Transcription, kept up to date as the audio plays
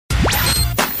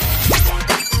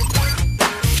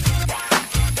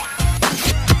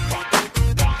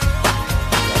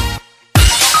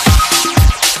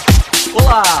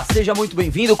seja muito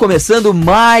bem-vindo, começando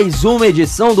mais uma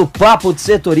edição do Papo de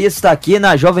Setorista aqui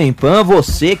na Jovem Pan.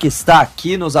 Você que está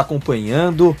aqui nos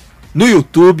acompanhando no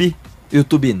YouTube, o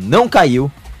YouTube não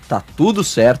caiu, tá tudo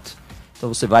certo,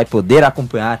 então você vai poder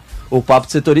acompanhar o Papo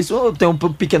de Setorista. Tem um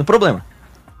pequeno problema,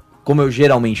 como eu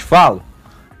geralmente falo,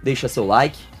 deixa seu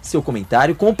like, seu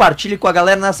comentário, compartilhe com a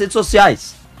galera nas redes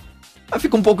sociais. Mas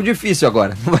fica um pouco difícil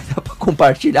agora, não vai dar pra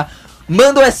compartilhar.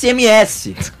 Manda o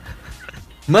SMS.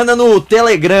 Manda no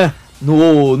Telegram,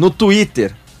 no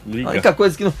Twitter. Liga. A única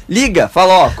coisa que não... Liga,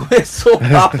 fala, ó, começou o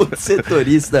Papo de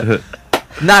Setorista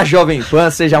na Jovem Pan.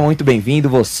 Seja muito bem-vindo,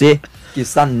 você que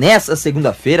está nessa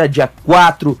segunda-feira, dia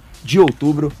 4 de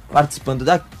outubro, participando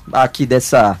aqui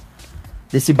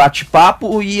desse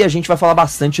bate-papo. E a gente vai falar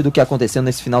bastante do que aconteceu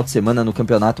nesse final de semana no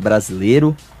Campeonato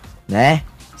Brasileiro, né?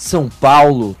 São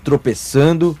Paulo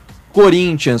tropeçando,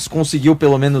 Corinthians conseguiu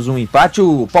pelo menos um empate,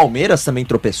 o Palmeiras também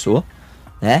tropeçou,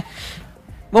 né?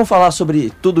 Vamos falar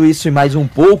sobre tudo isso e mais um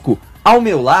pouco. Ao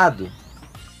meu lado,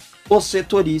 os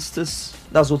setoristas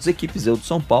das outras equipes, eu do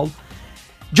São Paulo,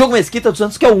 Diogo Mesquita do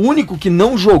Santos, que é o único que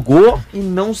não jogou e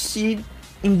não se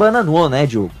embananou, né,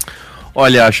 Diogo?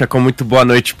 Olha, Chacon, muito boa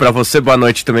noite para você, boa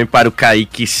noite também para o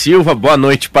Kaique Silva, boa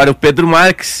noite para o Pedro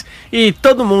Marques e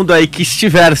todo mundo aí que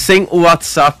estiver sem o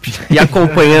WhatsApp e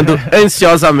acompanhando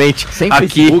ansiosamente sem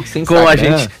aqui Facebook, sem com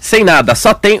Instagram. A gente, sem nada,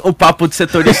 só tem o Papo de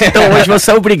Setorista, então hoje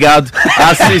você é obrigado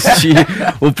a assistir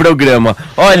o programa.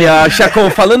 Olha, Chacon,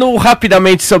 falando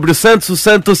rapidamente sobre o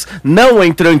Santos não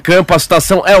entrou em campo, a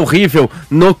situação é horrível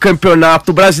no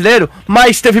Campeonato Brasileiro,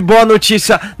 mas teve boa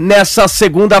notícia nessa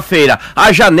segunda-feira,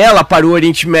 a janela para o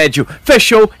Oriente Médio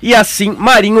fechou e assim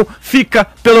Marinho fica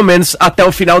pelo menos até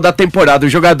o final da temporada. O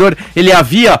jogador, ele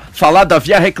havia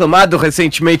reclamado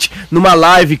recentemente numa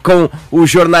live com o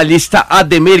jornalista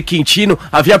Ademir Quintino,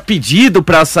 havia pedido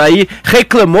para sair,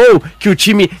 reclamou que o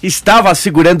time estava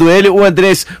segurando ele. O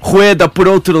Andrés Rueda, por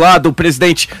outro lado, o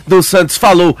presidente do Santos,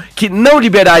 falou que não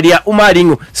liberaria o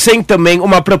Marinho sem também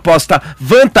uma proposta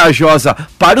vantajosa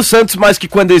para o Santos, mas que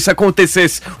quando isso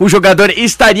acontecesse, o jogador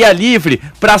estaria livre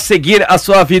para seguir a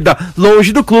sua vida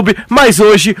longe do clube. Mas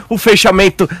hoje o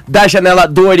fechamento da janela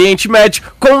do Oriente Médio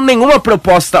com nenhuma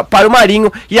proposta para o Marinho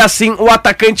e assim o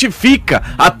atacante fica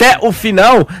até o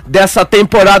final dessa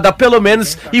temporada pelo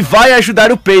menos e vai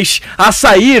ajudar o Peixe a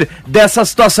sair dessa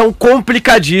situação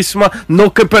complicadíssima no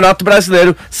Campeonato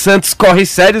Brasileiro. Santos corre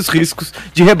sérios riscos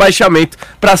de rebaixamento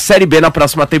para a Série B na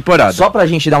próxima temporada. Só pra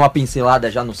gente dar uma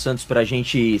pincelada já no Santos, pra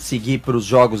gente seguir pros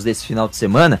jogos desse final de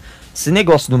semana, esse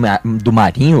negócio do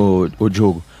Marinho, o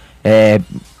Diogo,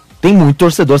 tem muito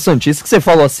torcedor santista que você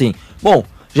falou assim, bom,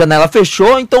 janela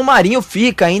fechou, então o Marinho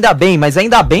fica, ainda bem, mas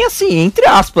ainda bem assim, entre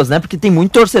aspas, né, porque tem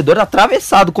muito torcedor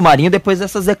atravessado com o Marinho depois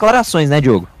dessas declarações, né,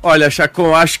 Diogo? Olha,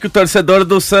 Chacon, acho que o torcedor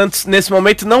do Santos nesse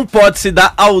momento não pode se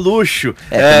dar ao luxo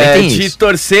de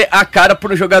torcer a cara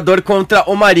por um jogador contra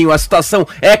o Marinho. A situação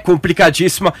é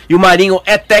complicadíssima e o Marinho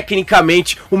é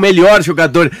tecnicamente o melhor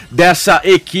jogador dessa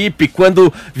equipe.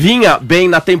 Quando vinha bem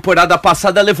na temporada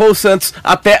passada, levou o Santos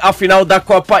até a final da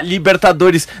Copa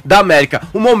Libertadores da América.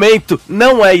 O momento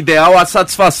não é ideal, a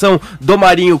satisfação do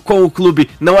Marinho com o clube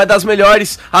não é das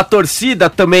melhores, a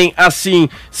torcida também, assim,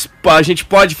 a gente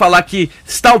pode falar que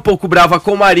está um pouco brava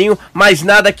com o Marinho, mas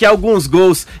nada que alguns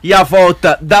gols e a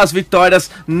volta das vitórias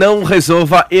não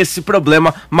resolva esse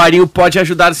problema. Marinho pode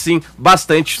ajudar sim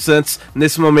bastante o Santos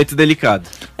nesse momento delicado.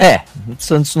 O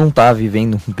Santos não tá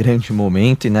vivendo um grande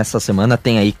momento e nessa semana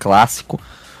tem aí clássico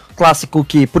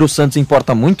que pro Santos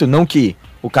importa muito, não que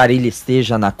o Carille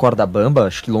esteja na corda bamba,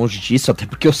 acho que longe disso, até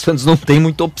porque o Santos não tem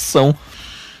muita opção.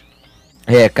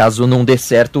 Caso não dê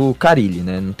certo o Carille,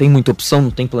 né? Não tem muita opção,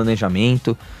 não tem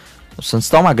planejamento. O Santos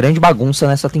tá uma grande bagunça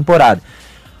nessa temporada.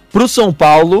 Pro São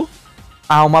Paulo,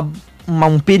 há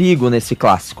um perigo nesse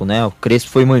clássico, né? O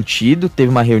Crespo foi mantido, teve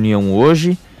uma reunião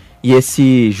hoje, e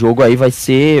esse jogo aí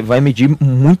vai medir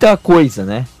muita coisa,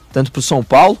 né? Tanto pro São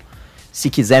Paulo, se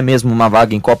quiser mesmo uma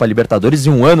vaga em Copa Libertadores, e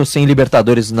um ano sem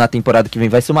Libertadores na temporada que vem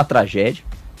vai ser uma tragédia,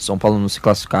 São Paulo não se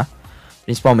classificar,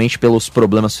 principalmente pelos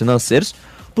problemas financeiros.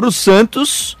 Pro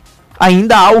Santos,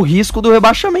 ainda há o risco do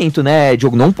rebaixamento, né,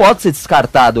 Diogo? Não pode ser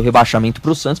descartado o rebaixamento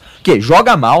pro Santos, porque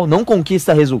joga mal, não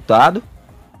conquista resultado,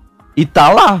 e tá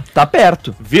lá, tá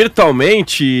perto.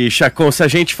 Virtualmente, Chacon, se a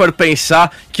gente for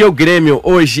pensar que o Grêmio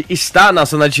hoje está na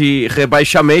zona de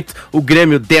rebaixamento, o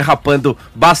Grêmio derrapando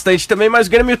bastante também, mas o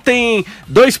Grêmio tem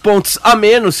 2 pontos a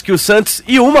menos que o Santos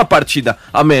e uma partida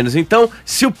a menos. Então,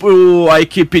 se a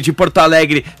equipe de Porto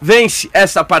Alegre vence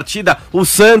essa partida, o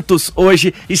Santos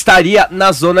hoje estaria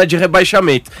na zona de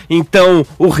rebaixamento. Então,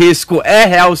 o risco é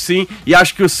real sim, e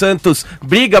acho que o Santos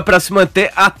briga para se manter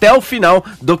até o final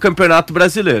do Campeonato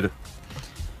Brasileiro.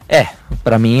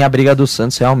 Pra mim a briga do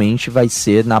Santos realmente vai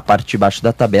ser na parte de baixo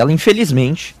da tabela,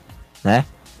 infelizmente, né?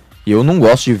 Eu não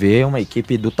gosto de ver uma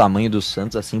equipe do tamanho do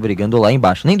Santos assim brigando lá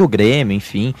embaixo, nem do Grêmio,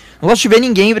 enfim. Não gosto de ver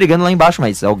ninguém brigando lá embaixo,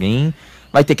 mas alguém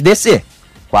vai ter que descer.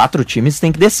 4 times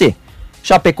tem que descer.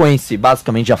 Chapecoense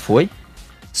basicamente já foi.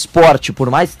 Sport,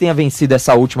 por mais que tenha vencido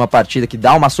essa última partida, que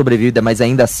dá uma sobrevida, mas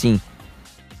ainda assim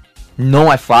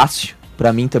não é fácil.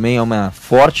 Pra mim também é uma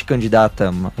forte candidata,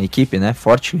 uma equipe, né?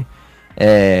 Forte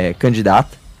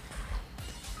candidata.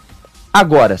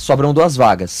 Agora, sobram 2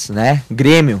 vagas, né?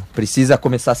 Grêmio precisa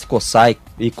começar a se coçar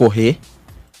e correr.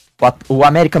 O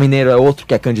América Mineiro é outro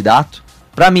que é candidato.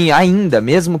 Pra mim, ainda,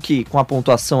 mesmo que com a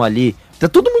pontuação ali, tá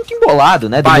tudo muito embolado,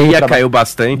 né? Bahia caiu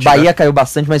bastante. Bahia caiu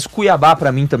bastante, mas Cuiabá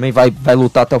pra mim também vai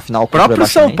lutar até o final. O próprio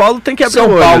São Paulo tem que abrir o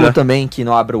olho. São Paulo também, que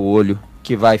não abre o olho,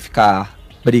 que vai ficar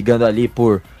brigando ali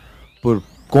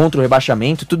contra o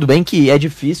rebaixamento. Tudo bem que é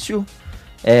difícil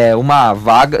uma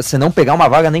vaga, você não pegar uma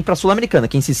vaga nem pra Sul-Americana.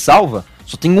 Quem se salva,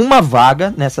 só tem uma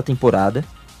vaga nessa temporada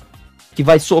que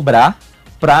vai sobrar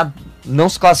pra não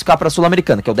se classificar pra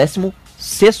Sul-Americana, que é o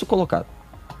 16º colocado.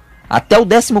 Até o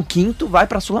 15º vai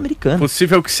pra Sul-Americana.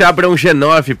 Possível que se abra um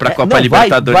G9 pra Copa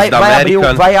Libertadores da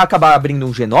América. Vai acabar abrindo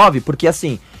um G9, porque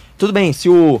assim, tudo bem, se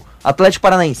o Atlético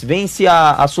Paranaense vence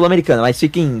a Sul-Americana, mas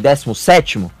fica em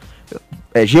 17º,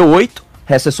 G8,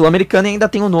 resta é Sul-Americana e ainda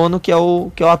tem o 9º, que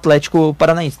é o Atlético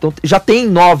Paranaense. Então já tem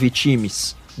 9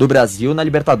 times do Brasil na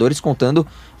Libertadores, contando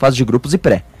fase de grupos e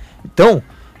pré. Então,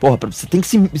 você tem que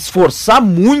se esforçar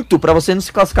muito pra você não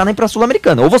se classificar nem pra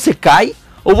Sul-Americana. Ou você cai,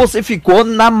 ou você ficou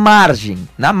na margem,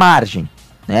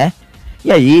 né?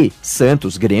 E aí,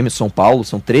 Santos, Grêmio, São Paulo,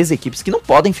 são 3 equipes que não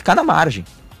podem ficar na margem,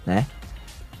 né?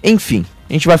 Enfim,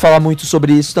 a gente vai falar muito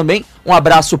sobre isso também. Um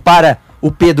abraço para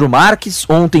o Pedro Marques,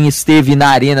 ontem esteve na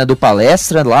Arena do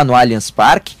Palestra, lá no Allianz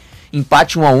Parque.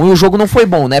 Empate 1-1 e o jogo não foi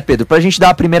bom, né, Pedro? Pra gente dar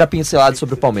a primeira pincelada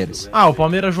sobre o Palmeiras. O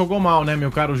Palmeiras jogou mal, né, meu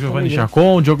caro Giovanni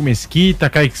Chacon, Diogo Mesquita,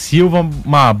 Kaique Silva,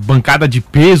 uma bancada de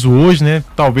peso hoje, né?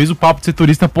 Talvez o papo de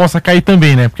setorista possa cair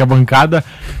também, né? Porque a bancada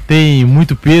tem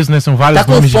muito peso, né? São vários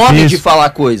nomes de peso. Tá com fome de falar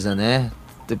coisa, né?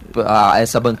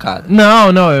 Essa bancada.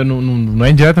 Não é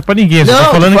indireta pra ninguém. Não,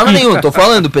 tô falando de forma nenhuma, tô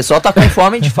falando, o pessoal tá com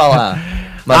fome de falar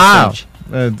bastante.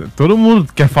 Todo mundo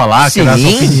quer falar, quer dar sua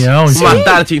opinião. Uma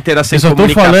tarde inteira sem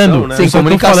comunicação, né? Eu só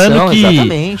tô falando que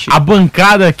exatamente. A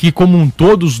bancada aqui, como um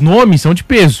todo, os nomes são de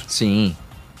peso. Sim.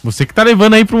 Você que tá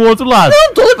levando aí pro outro lado.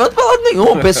 Não tô levando pra lado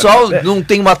nenhum. O pessoal não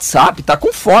tem WhatsApp, tá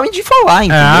com fome de falar,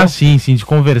 entendeu? Sim, de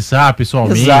conversar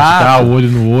pessoalmente, tá, olho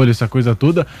no olho, essa coisa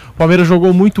toda. O Palmeiras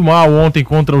jogou muito mal ontem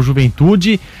contra o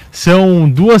Juventude. São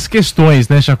 2 questões,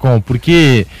 né, Chacon?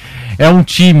 Porque é um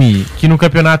time que no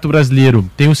Campeonato Brasileiro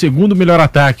tem o 2º melhor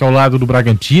ataque ao lado do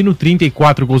Bragantino,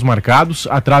 34 gols marcados,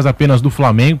 atrás apenas do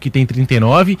Flamengo, que tem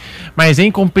 39, mas em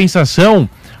compensação,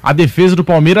 a defesa do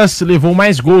Palmeiras levou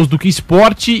mais gols do que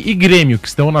Sport e Grêmio, que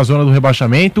estão na zona do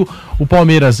rebaixamento. O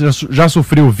Palmeiras já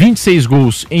sofreu 26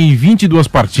 gols em 22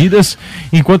 partidas,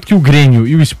 enquanto que o Grêmio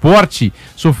e o Sport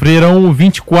sofreram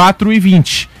 24 e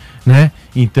 20, né?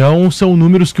 Então são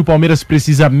números que o Palmeiras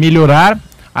precisa melhorar,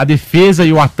 a defesa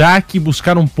e o ataque,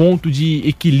 buscar um ponto de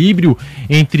equilíbrio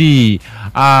entre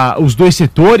os 2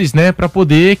 setores, né, para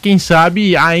poder, quem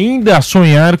sabe, ainda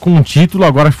sonhar com um título.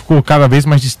 Agora ficou cada vez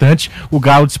mais distante, o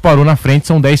Galo disparou na frente,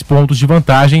 são 10 pontos de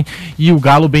vantagem e o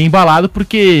Galo bem embalado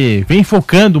porque vem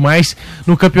focando mais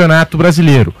no Campeonato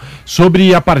Brasileiro.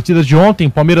 Sobre a partida de ontem,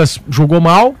 o Palmeiras jogou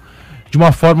mal, de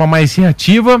uma forma mais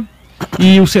reativa,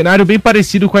 e o cenário bem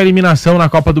parecido com a eliminação na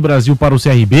Copa do Brasil para o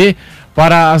CRB,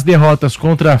 para as derrotas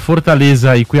contra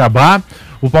Fortaleza e Cuiabá.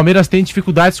 O Palmeiras tem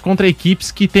dificuldades contra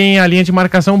equipes que têm a linha de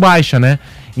marcação baixa, né?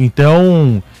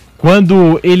 Então,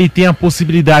 quando ele tem a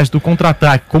possibilidade do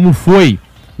contra-ataque, como foi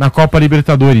na Copa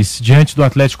Libertadores diante do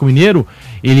Atlético Mineiro,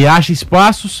 ele acha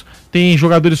espaços, tem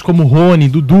jogadores como Rony,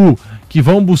 Dudu, que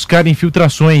vão buscar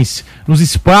infiltrações nos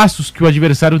espaços que o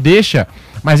adversário deixa,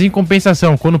 mas em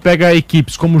compensação, quando pega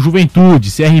equipes como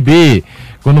Juventude, CRB,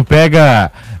 quando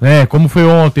pega, né, como foi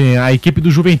ontem, a equipe do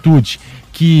Juventude,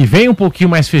 que vem um pouquinho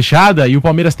mais fechada e o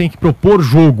Palmeiras tem que propor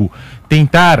jogo,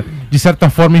 tentar, de certa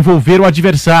forma, envolver o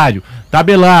adversário,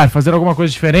 tabelar, fazer alguma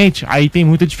coisa diferente, aí tem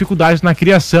muita dificuldade na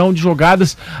criação de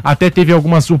jogadas, até teve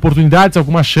algumas oportunidades,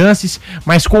 algumas chances,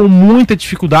 mas com muita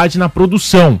dificuldade na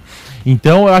produção.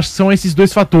 Então eu acho que são esses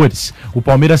 2 fatores. O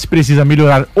Palmeiras precisa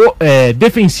melhorar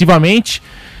defensivamente,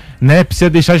 né? Precisa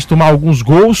deixar de tomar alguns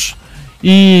gols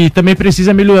e também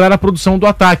precisa melhorar a produção do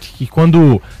ataque, que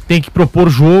quando tem que propor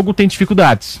jogo tem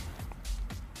dificuldades.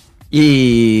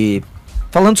 E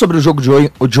falando sobre o jogo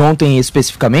de ontem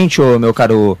especificamente, meu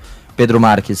caro Pedro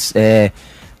Marques,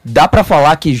 dá pra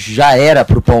falar que já era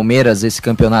pro Palmeiras esse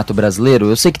campeonato brasileiro?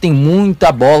 Eu sei que tem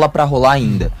muita bola pra rolar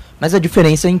ainda, mas a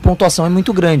diferença em pontuação é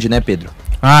muito grande, né, Pedro?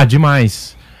 Ah,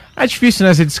 demais. É difícil,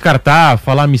 né, você descartar,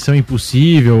 falar missão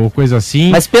impossível ou coisa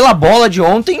assim. Mas pela bola de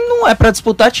ontem não é pra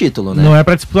disputar título, né? Não é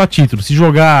pra disputar título. Se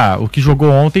jogar o que jogou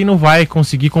ontem, não vai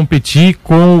conseguir competir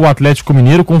com o Atlético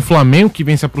Mineiro, com o Flamengo, que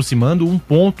vem se aproximando, 1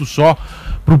 ponto só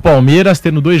pro Palmeiras,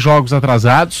 tendo 2 jogos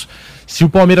atrasados. Se o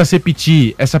Palmeiras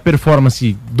repetir essa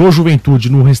performance do Juventude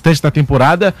no restante da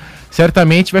temporada,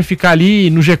 certamente vai ficar ali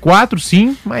no G4,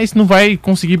 sim, mas não vai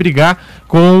conseguir brigar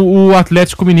com o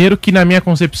Atlético Mineiro, que na minha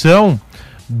concepção,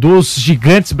 dos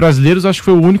gigantes brasileiros, acho que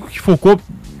foi o único que focou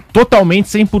totalmente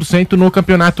 100% no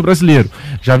Campeonato Brasileiro.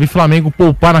 Já vi Flamengo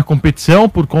poupar na competição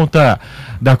por conta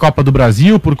da Copa do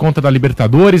Brasil, por conta da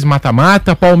Libertadores,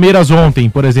 mata-mata. Palmeiras ontem,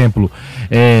 por exemplo,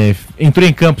 entrou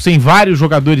em campo sem vários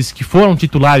jogadores que foram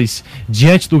titulares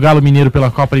diante do Galo Mineiro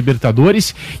pela Copa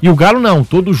Libertadores, e o Galo não,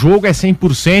 todo jogo é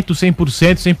 100%,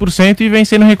 100%, 100% e vem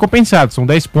sendo recompensado. São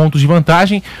 10 pontos de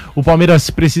vantagem. O Palmeiras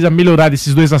precisa melhorar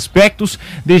esses 2 aspectos,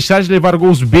 deixar de levar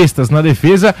gols bestas na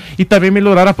defesa e também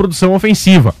melhorar a produção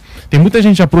ofensiva. Tem muita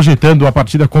gente já projetando a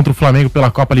partida contra o Flamengo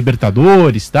pela Copa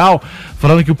Libertadores e tal,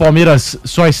 falando que o Palmeiras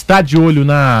só está de olho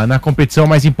na competição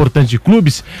mais importante de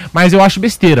clubes, mas eu acho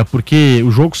besteira, porque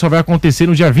o jogo só vai acontecer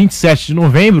no dia 27 de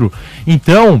novembro,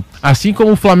 então, assim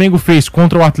como o Flamengo fez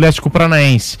contra o Atlético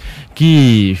Paranaense,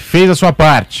 que fez a sua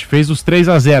parte, fez os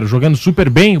 3-0, jogando super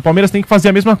bem, o Palmeiras tem que fazer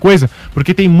a mesma coisa,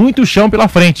 porque tem muito chão pela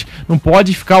frente, não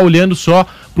pode ficar olhando só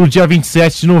pro dia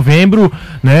 27 de novembro,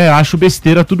 né? Acho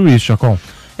besteira tudo isso, Chacon.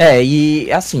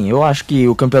 E assim, eu acho que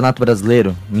o Campeonato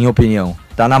Brasileiro, minha opinião,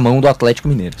 tá na mão do Atlético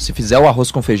Mineiro. Se fizer o arroz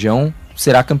com feijão,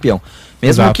 será campeão.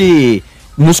 Mesmo Exato. que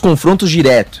nos confrontos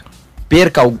diretos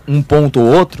perca um ponto ou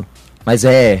outro, mas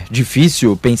é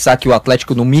difícil pensar que o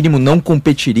Atlético no mínimo não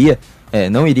competiria,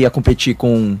 não iria competir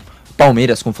com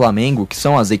Palmeiras, com Flamengo, que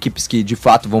são as equipes que de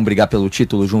fato vão brigar pelo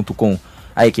título junto com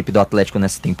a equipe do Atlético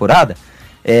nessa temporada.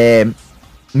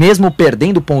 Mesmo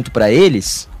perdendo ponto para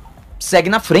eles, segue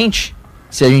na frente.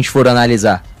 Se a gente for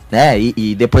analisar, né,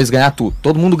 e depois ganhar tudo.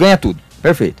 Todo mundo ganha tudo,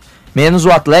 perfeito. Menos o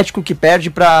Atlético, que perde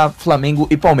para Flamengo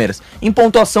e Palmeiras. Em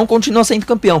pontuação continua sendo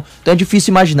campeão. Então é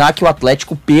difícil imaginar que o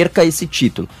Atlético perca esse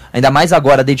título. Ainda mais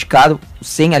agora dedicado,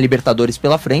 sem a Libertadores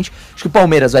pela frente. Acho que o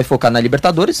Palmeiras vai focar na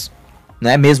Libertadores,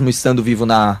 né, mesmo estando vivo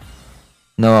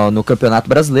no Campeonato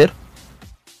Brasileiro.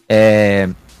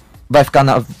 Vai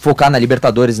focar na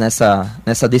Libertadores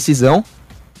nessa decisão.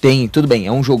 Tudo bem,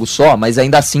 é um jogo só, mas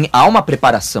ainda assim há uma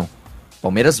preparação. O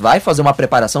Palmeiras vai fazer uma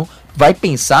preparação, vai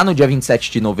pensar no dia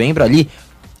 27 de novembro ali.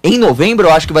 Em novembro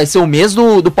eu acho que vai ser o mês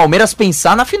do Palmeiras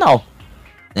pensar na final,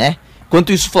 né?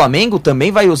 Enquanto isso, o Flamengo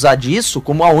também vai usar disso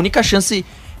como a única chance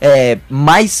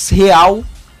mais real,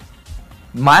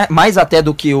 mais até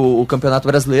do que o Campeonato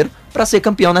Brasileiro, para ser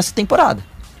campeão nessa temporada,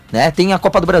 né? Tem a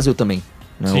Copa do Brasil também,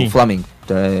 né? O Flamengo,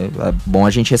 então é bom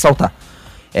a gente ressaltar.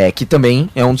 Que também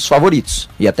é um dos favoritos.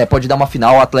 E até pode dar uma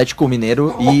final Atlético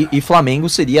Mineiro e Flamengo,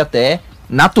 seria até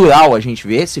natural a gente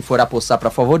ver, se for apostar para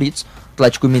favoritos,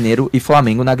 Atlético Mineiro e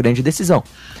Flamengo na grande decisão.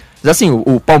 Mas assim,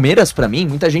 o Palmeiras, pra mim,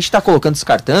 muita gente tá colocando,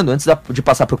 descartando, antes de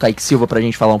passar pro Kaique Silva pra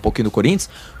gente falar um pouquinho do Corinthians,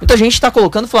 muita gente tá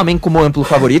colocando o Flamengo como amplo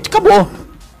favorito e acabou.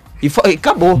 E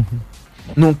acabou.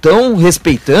 Não tão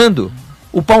respeitando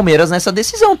o Palmeiras nessa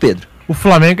decisão, Pedro. O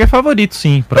Flamengo é favorito,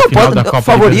 sim, para a final da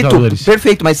Copa Libertadores.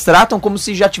 Perfeito, mas tratam como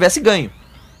se já tivesse ganho.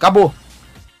 Acabou.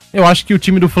 Eu acho que o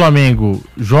time do Flamengo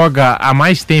joga há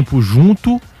mais tempo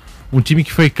junto, um time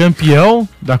que foi campeão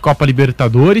da Copa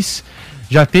Libertadores,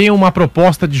 já tem uma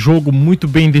proposta de jogo muito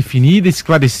bem definida,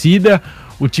 esclarecida.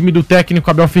 O time do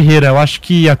técnico Abel Ferreira, eu acho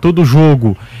que a todo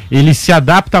jogo ele se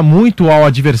adapta muito ao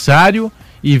adversário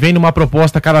e vem numa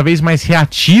proposta cada vez mais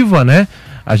reativa, né?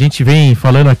 A gente vem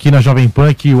falando aqui na Jovem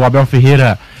Pan que o Abel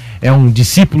Ferreira é um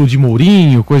discípulo de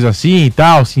Mourinho, coisa assim e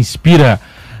tal, se inspira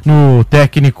no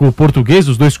técnico português,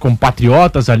 os dois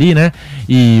compatriotas ali, né?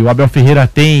 E o Abel Ferreira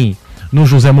tem no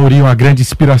José Mourinho uma grande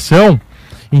inspiração.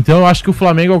 Então eu acho que o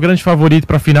Flamengo é o grande favorito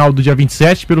para a final do dia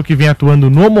 27, pelo que vem atuando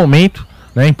no momento,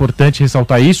 né? É importante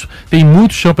ressaltar isso. Tem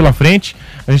muito chão pela frente.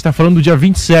 A gente está falando do dia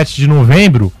 27 de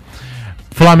novembro.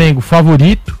 Flamengo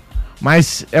favorito.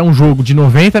 Mas é um jogo de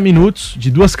 90 minutos,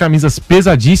 de 2 camisas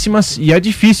pesadíssimas, e é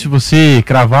difícil você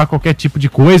cravar qualquer tipo de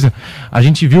coisa. A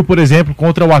gente viu, por exemplo,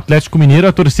 contra o Atlético Mineiro,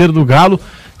 a torcida do Galo,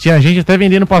 tinha gente até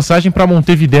vendendo passagem para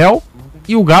Montevidéu,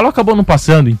 e o Galo acabou não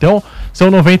passando. Então, são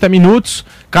 90 minutos,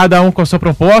 cada um com a sua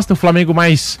proposta, o Flamengo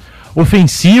mais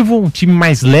ofensivo, um time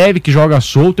mais leve, que joga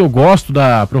solto. Eu gosto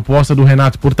da proposta do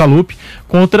Renato Portaluppi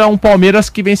contra um Palmeiras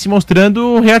que vem se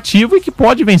mostrando reativo e que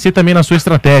pode vencer também na sua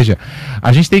estratégia.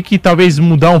 A gente tem que talvez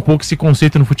mudar um pouco esse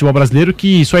conceito no futebol brasileiro,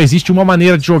 que só existe uma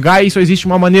maneira de jogar e só existe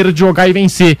uma maneira de jogar e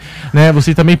vencer, né?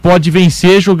 Você também pode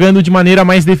vencer jogando de maneira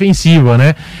mais defensiva,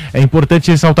 né? É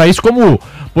importante ressaltar isso, como,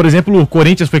 por exemplo, o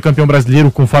Corinthians foi campeão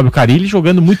brasileiro com o Fábio Carille,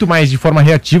 jogando muito mais de forma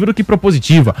reativa do que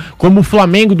propositiva, como o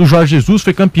Flamengo do Jorge Jesus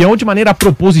foi campeão de maneira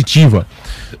propositiva.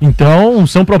 Então,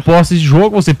 são propostas de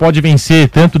jogo, você pode vencer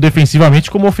tanto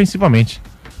defensivamente como ofensivamente.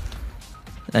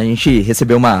 A gente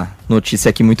recebeu uma notícia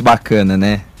aqui muito bacana,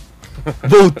 né?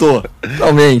 Voltou,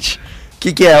 realmente. O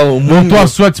que é o mundo? Voltou à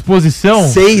sua disposição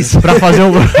para fazer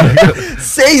um...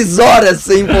 6 horas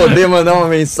sem poder mandar uma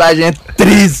mensagem, é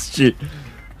triste.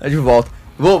 Tá de volta.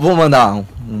 Vou mandar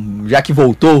já que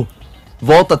voltou,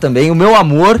 volta também o meu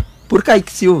amor por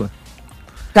Kaique Silva.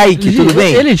 Kaique, tudo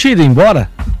bem? Ele tinha ido embora?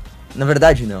 Na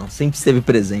verdade não, sempre esteve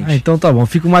presente. Então tá bom,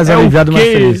 fico mais aliviado e mais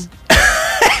feliz.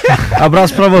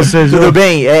 Abraço pra vocês. Tudo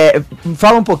bem,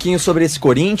 fala um pouquinho sobre esse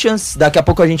Corinthians, daqui a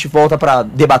pouco a gente volta pra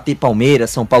debater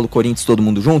Palmeiras, São Paulo, Corinthians, todo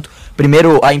mundo junto.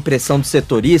 Primeiro a impressão do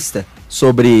setorista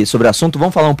sobre o assunto.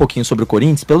 Vamos falar um pouquinho sobre o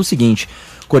Corinthians pelo seguinte: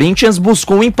 Corinthians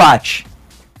buscou um empate,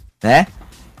 né?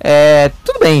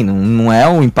 Tudo bem, não é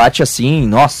um empate assim,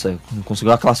 nossa, não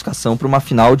conseguiu a classificação para uma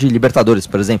final de Libertadores,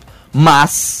 por exemplo.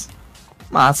 Mas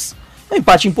é um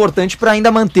empate importante para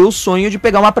ainda manter o sonho de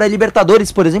pegar uma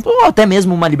pré-Libertadores, por exemplo, ou até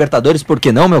mesmo uma Libertadores, por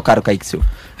que não, meu caro Kaique Silva?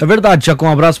 É verdade, Tiago,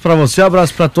 um abraço para você, um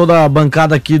abraço para toda a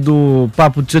bancada aqui do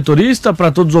Papo de Setorista,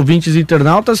 para todos os ouvintes e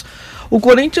internautas. O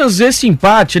Corinthians, esse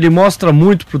empate, ele mostra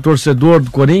muito pro torcedor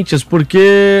do Corinthians,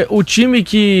 porque o time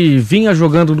que vinha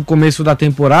jogando no começo da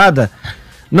temporada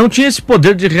não tinha esse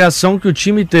poder de reação que o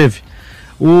time teve.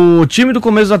 O time do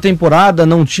começo da temporada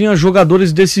não tinha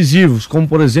jogadores decisivos, como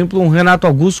por exemplo um Renato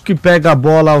Augusto que pega a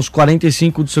bola aos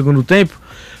 45 do segundo tempo,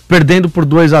 perdendo por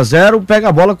 2-0, pega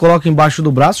a bola, coloca embaixo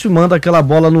do braço e manda aquela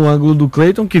bola no ângulo do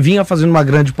Cleiton, que vinha fazendo uma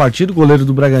grande partida, o goleiro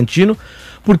do Bragantino,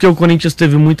 porque o Corinthians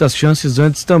teve muitas chances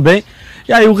antes também.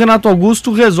 E aí o Renato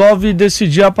Augusto resolve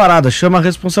decidir a parada, chama a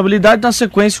responsabilidade, na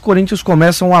sequência o Corinthians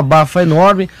começa um abafa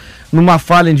enorme, numa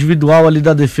falha individual ali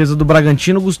da defesa do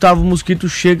Bragantino, Gustavo Mosquito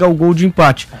chega ao gol de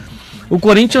empate. O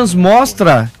Corinthians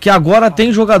mostra que agora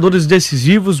tem jogadores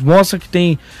decisivos, mostra que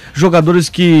tem jogadores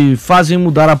que fazem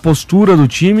mudar a postura do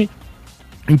time.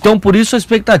 Então, por isso, a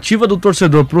expectativa do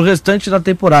torcedor para o restante da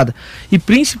temporada e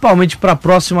principalmente para a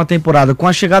próxima temporada, com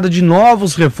a chegada de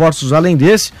novos reforços além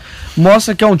desse,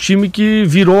 mostra que é um time que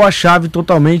virou a chave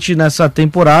totalmente nessa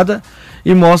temporada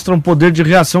e mostra um poder de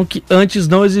reação que antes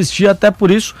não existia. Até por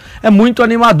isso é muito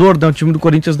animador, né? O time do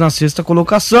Corinthians na 6ª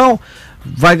colocação,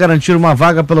 vai garantir uma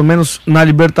vaga pelo menos na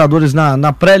Libertadores,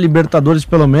 na pré-Libertadores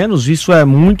pelo menos. Isso é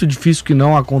muito difícil que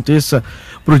não aconteça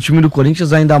para o time do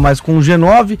Corinthians, ainda mais com o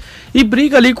G9, e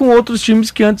briga ali com outros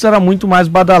times que antes eram muito mais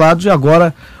badalados, e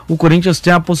agora o Corinthians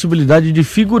tem a possibilidade de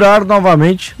figurar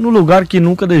novamente no lugar que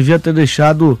nunca devia ter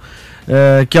deixado,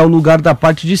 que é o lugar da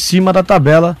parte de cima da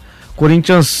tabela.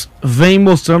 Corinthians vem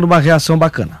mostrando uma reação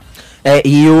bacana.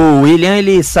 E o William,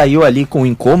 ele saiu ali com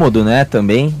incômodo, né,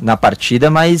 também na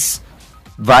partida, mas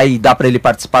vai dar para ele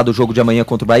participar do jogo de amanhã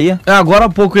contra o Bahia? Agora há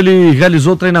pouco ele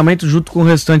realizou o treinamento junto com o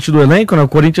restante do elenco, né? O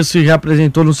Corinthians se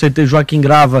reapresentou no CT Joaquim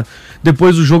Grava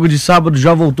depois do jogo de sábado,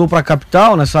 já voltou para a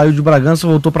capital, né? Saiu de Bragança,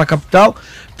 voltou para a capital,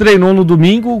 treinou no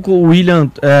domingo, o William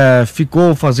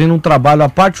ficou fazendo um trabalho à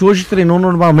parte, hoje treinou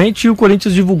normalmente, e o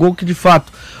Corinthians divulgou que de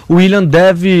fato o William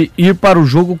deve ir para o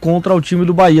jogo contra o time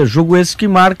do Bahia, jogo esse que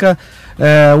marca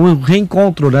o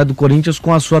reencontro, né, do Corinthians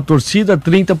com a sua torcida.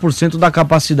 30% da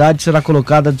capacidade será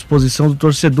colocada à disposição do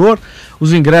torcedor,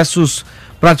 os ingressos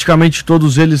praticamente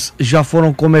todos eles já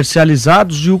foram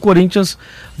comercializados e o Corinthians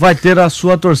vai ter a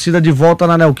sua torcida de volta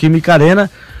na Neoquímica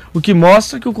Arena, o que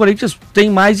mostra que o Corinthians tem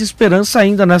mais esperança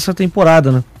ainda nessa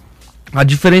temporada, né? A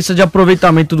diferença de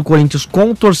aproveitamento do Corinthians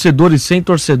com torcedor e sem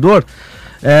torcedor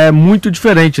é muito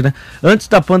diferente, né? Antes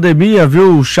da pandemia,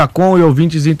 viu, Chacon e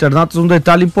ouvintes internautas, um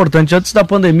detalhe importante: antes da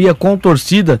pandemia, com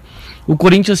torcida, o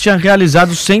Corinthians tinha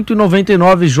realizado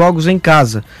 199 jogos em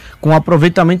casa, com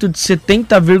aproveitamento de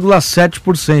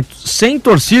 70,7%. Sem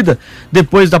torcida,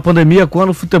 depois da pandemia, quando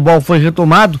o futebol foi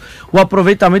retomado, o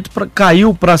aproveitamento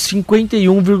caiu para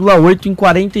 51,8% em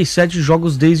 47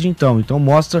 jogos desde então. Então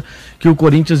mostra que o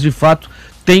Corinthians, de fato,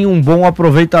 tem um bom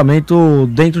aproveitamento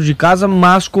dentro de casa,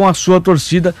 mas com a sua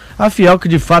torcida, a fiel, que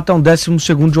de fato é um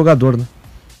 12º jogador, né?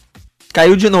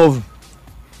 Caiu de novo.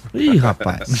 Ih,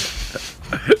 rapaz.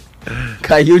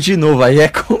 Caiu de novo, aí é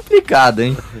complicado,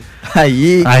 hein?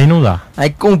 Aí não dá. Aí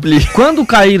complica. Quando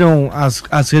caíram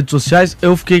as redes sociais,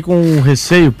 eu fiquei com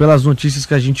receio, pelas notícias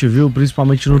que a gente viu,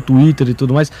 principalmente no Twitter e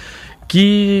tudo mais,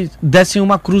 que dessem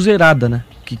uma cruzeirada, né?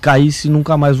 Que caísse e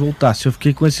nunca mais voltasse. Eu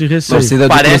fiquei com esse A receio. torcida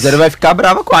do Cruzeiro vai ficar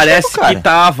brava com Parece cara. que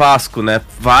tá Vasco, né?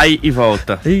 Vai e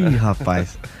volta. Ih,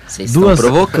 rapaz. Vocês estão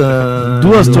provocando.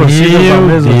 Duas torcidas ao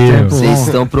mesmo tempo. Vocês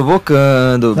estão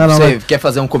provocando. Não, Você quer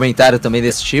fazer um comentário também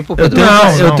desse tipo, Eu Pedro?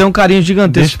 tenho, eu tenho um carinho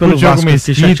gigantesco pelo Diogo Vasco.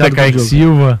 Mesquita, fiquei chateado com o Kaique Diogo.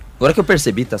 Silva. Agora que eu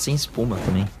percebi, tá sem espuma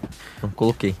também. Não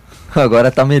coloquei. Agora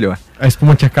tá melhor. A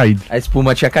espuma tinha caído. A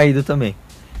espuma tinha caído também.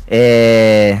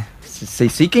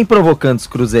 Vocês fiquem provocando os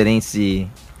cruzeirenses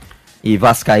e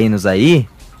vascaínos aí.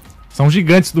 São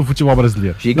gigantes do futebol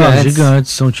brasileiro. Gigantes.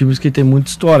 Gigantes, são times que têm muita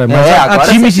história. Mas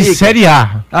agora Times você de fica. Série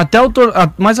A.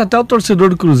 mas até o torcedor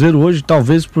do Cruzeiro hoje,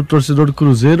 talvez pro torcedor do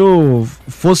Cruzeiro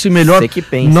fosse melhor Você que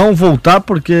pensa. não voltar,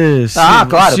 porque Claro, se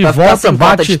pra ficar volta, sem conta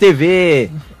bate. de TV.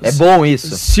 É bom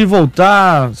isso. Se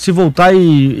voltar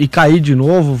e cair de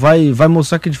novo, vai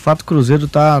mostrar que de fato o Cruzeiro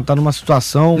tá numa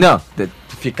situação. Não,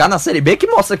 ficar na Série B que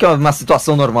mostra que é uma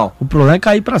situação normal. O problema é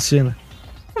cair pra C, né?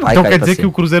 Vai Então cair quer pra dizer C. que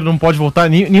o Cruzeiro não pode voltar?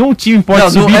 Nenhum time pode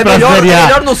Não, subir é pra melhor, Série A. é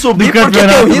melhor não subir do porque tem o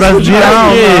Campeonato risco de Brasileiro.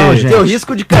 cair. Não, gente. Tem o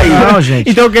risco de cair. Não, gente.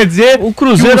 Então quer dizer O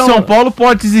Cruzeiro que o é um- São Paulo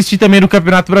pode existir também no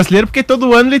Campeonato Brasileiro, porque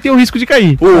todo ano ele tem o risco de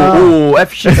cair. O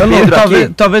FX Eu não- Pedro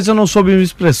aqui, talvez eu não soube me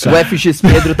expressar. o FX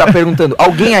Pedro tá perguntando,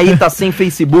 alguém aí tá sem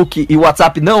Facebook e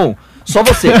WhatsApp? Não, só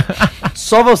você.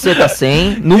 Só você tá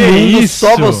sem. No Que mundo, isso?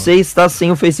 só você está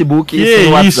sem o Facebook e sem Que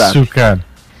o WhatsApp. isso,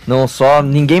 cara. Não, só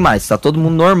ninguém mais. Tá todo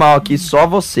mundo normal aqui, só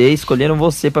você. Escolheram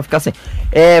você pra ficar sem.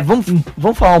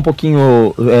 Vamos falar um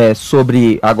pouquinho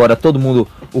sobre agora todo mundo,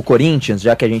 o Corinthians,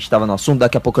 já que a gente tava no assunto.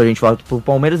 Daqui a pouco a gente volta pro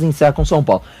Palmeiras e encerra com o São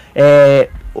Paulo.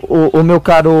 O meu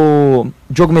caro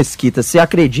Diogo Mesquita, você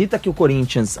acredita que o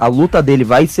Corinthians, a luta dele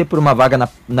vai ser por uma vaga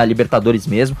na Libertadores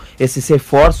mesmo? Esses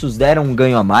reforços deram um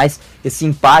ganho a mais? Esse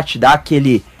empate dá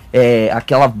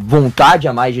aquela vontade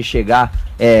a mais de chegar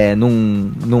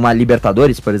numa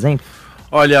Libertadores, por exemplo?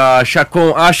 Olha,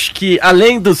 Chacon, acho que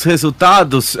além dos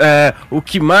resultados, o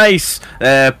que mais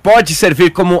pode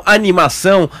servir como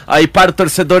animação aí para o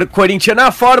torcedor corintiano é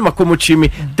a forma como o time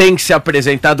tem se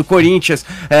apresentado. O Corinthians,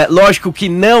 lógico que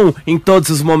não em todos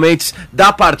os momentos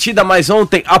da partida, mas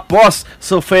ontem, após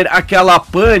sofrer aquela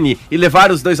pane e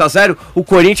levar os 2-0, o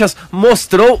Corinthians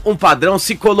mostrou um padrão,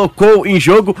 se colocou em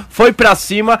jogo, foi pra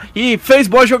cima e fez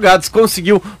boas jogadas,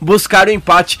 conseguiu buscar o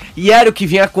empate, e era o que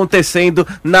vinha acontecendo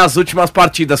nas últimas partidas.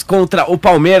 Contra o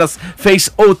Palmeiras, fez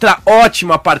outra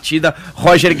ótima partida.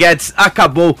 Roger Guedes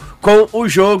acabou com o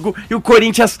jogo e o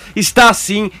Corinthians está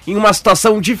assim em uma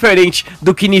situação diferente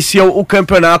do que iniciou o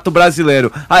Campeonato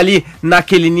Brasileiro. Ali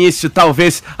naquele início,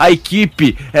 talvez a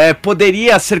equipe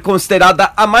poderia ser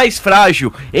considerada a mais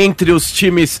frágil entre os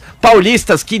times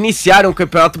paulistas que iniciaram o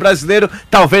Campeonato Brasileiro,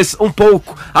 talvez um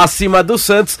pouco acima do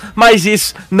Santos, mas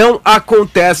isso não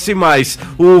acontece mais.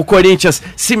 O Corinthians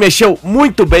se mexeu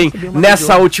muito bem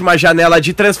nessa última janela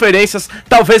de transferências,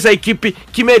 talvez a equipe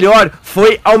que melhor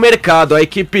foi ao mercado, a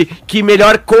equipe que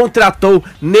melhor contratou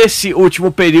nesse último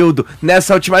período,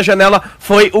 nessa última janela,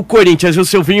 foi o Corinthians. E o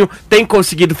Silvinho tem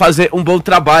conseguido fazer um bom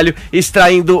trabalho,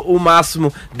 extraindo o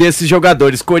máximo desses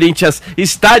jogadores. Corinthians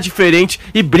está diferente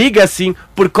e briga sim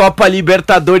por Copa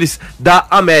Libertadores da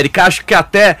América. Acho que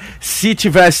até se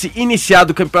tivesse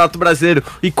iniciado o Campeonato Brasileiro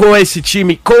e com esse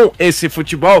time, com esse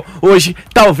futebol, hoje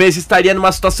talvez estaria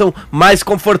numa situação mais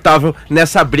confortável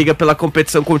nessa briga pela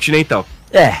competição continental.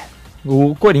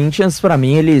 O Corinthians, pra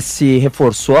mim, ele se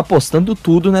reforçou apostando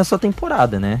tudo nessa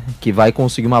temporada, né? Que vai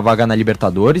conseguir uma vaga na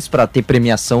Libertadores pra ter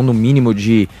premiação no mínimo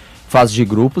de fase de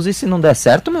grupos, e se não der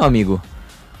certo, meu amigo,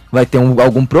 vai ter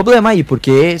algum problema aí,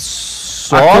 porque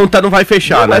A conta não vai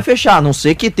fechar, não né? vai fechar, a não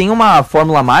ser que tenha uma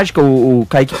fórmula mágica. O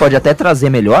Kaique pode até trazer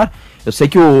melhor. Eu sei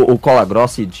que o Cola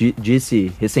Grossi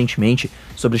disse recentemente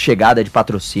sobre chegada de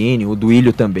patrocínio, o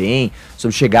Duílio também,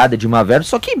 sobre chegada de uma verba,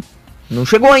 só que não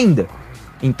chegou ainda.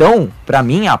 Então, pra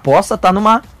mim, a aposta tá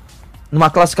numa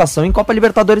classificação em Copa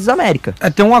Libertadores da América.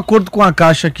 Tem um acordo com a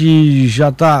Caixa que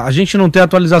já tá. A gente não tem a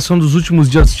atualização dos últimos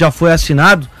dias, já foi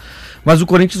assinado, mas o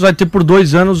Corinthians vai ter por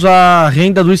 2 anos a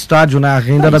renda do estádio, né? A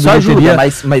renda da Isso ajuda, bilheteria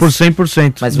mas por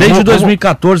 100%. mas Desde vamos-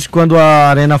 2014, quando a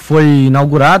arena foi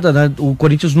inaugurada, né? O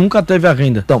Corinthians nunca teve a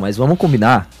renda. Então, mas vamos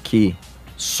combinar que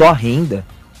só renda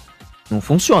não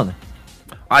funciona.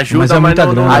 Ajuda, Mas é muita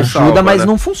não, grana. não Ajuda, salva, mas né?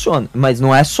 não funciona. Mas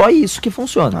não é só isso que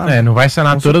funciona. Não vai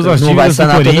sanar Com todas as certeza. Não vai dívidas do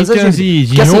sanar todas as Corinthians e dívidas. de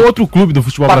Porque, assim, nenhum outro clube do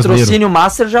futebol brasileiro. Patrocínio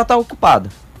Master já tá ocupado.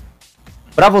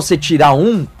 Pra você tirar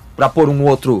um, pra pôr um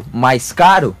outro mais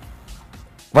caro,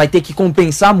 vai ter que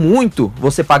compensar muito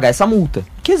você pagar essa multa.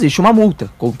 Que existe uma multa.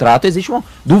 Contrato existe uma...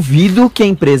 Duvido que a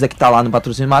empresa que tá lá no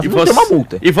patrocínio máximo não tem uma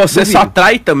multa. E você Duvido. só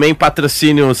atrai também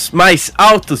patrocínios mais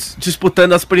altos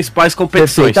disputando as principais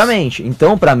competições. Perfeitamente.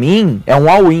 Então, pra mim, é um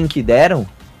all-in que deram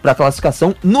pra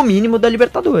classificação, no mínimo, da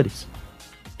Libertadores.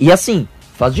 E assim,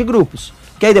 fase de grupos.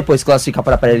 Que aí depois classifica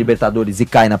pra pré-Libertadores e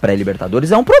cai na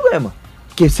pré-Libertadores é um problema.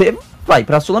 Porque você vai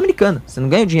pra Sul-Americana. Você não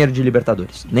ganha o dinheiro de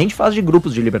Libertadores. Nem de fase de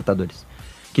grupos de Libertadores.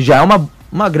 Que já é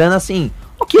uma grana assim,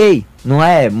 ok, não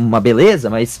é uma beleza,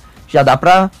 mas já dá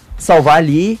pra salvar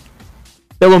ali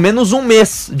pelo menos um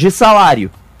mês de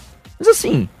salário. Mas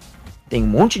assim, tem um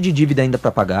monte de dívida ainda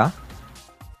pra pagar.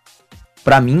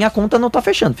 Pra mim a conta não tá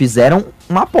fechando. Fizeram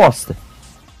uma aposta.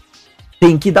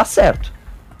 Tem que dar certo.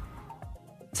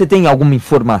 Você tem alguma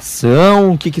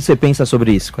informação? O que você pensa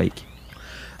sobre isso, Kaique?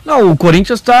 Não, o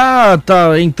Corinthians tá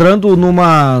entrando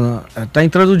tá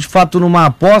entrando de fato numa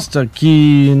aposta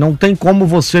que não tem como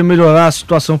você melhorar a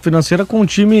situação financeira com um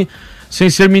time sem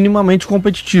ser minimamente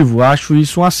competitivo. Acho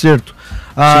isso um acerto.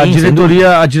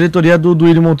 A diretoria do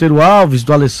Willian Monteiro Alves,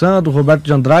 do Alessandro, Roberto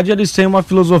de Andrade, eles têm uma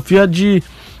filosofia de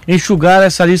enxugar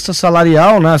essa lista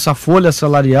salarial, né, essa folha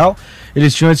salarial.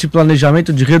 Eles tinham esse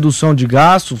planejamento de redução de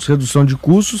gastos, redução de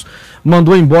custos,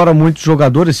 mandou embora muitos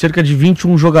jogadores, cerca de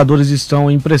 21 jogadores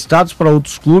estão emprestados para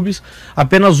outros clubes,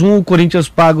 apenas o Corinthians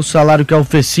paga o salário que é o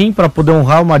FECIM, para poder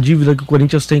honrar uma dívida que o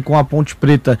Corinthians tem com a Ponte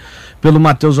Preta pelo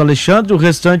Matheus Alexandre, o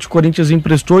restante o Corinthians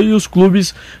emprestou e os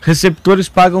clubes receptores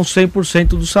pagam 100%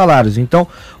 dos salários. Então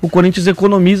o Corinthians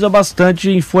economiza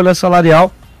bastante em folha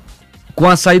salarial, com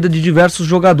a saída de diversos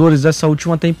jogadores dessa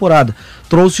última temporada.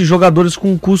 Trouxe jogadores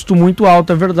com um custo muito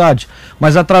alto, é verdade.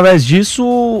 Mas através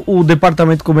disso, o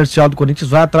departamento comercial do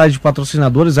Corinthians vai atrás de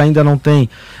patrocinadores, ainda não tem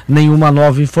nenhuma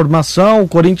nova informação. O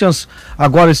Corinthians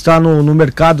agora está no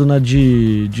mercado, né,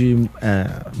 de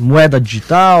moeda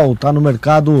digital, está no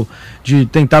mercado de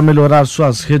tentar melhorar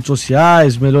suas redes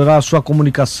sociais, melhorar a sua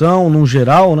comunicação no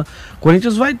geral, né? O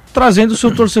Corinthians vai trazendo o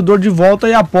seu torcedor de volta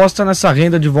e aposta nessa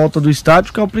renda de volta do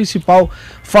estádio, que é o principal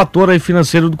fator aí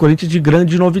financeiro do Corinthians de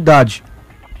grande novidade.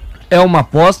 É uma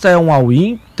aposta, é um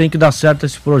all-in, tem que dar certo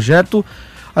esse projeto.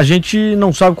 A gente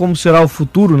não sabe como será o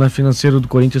futuro, né, financeiro do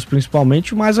Corinthians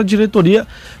principalmente, mas a diretoria,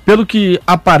 pelo que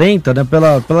aparenta, né,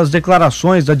 pelas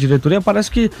declarações da diretoria,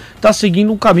 parece que está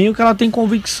seguindo um caminho que ela tem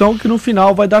convicção que no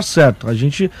final vai dar certo. A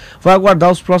gente vai aguardar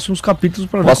os próximos capítulos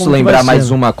para ver como vai ser. Posso lembrar mais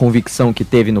uma convicção que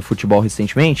teve no futebol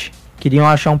recentemente? Queriam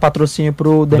achar um patrocínio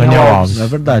pro Daniel Alves. É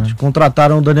verdade.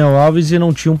 Contrataram o Daniel Alves e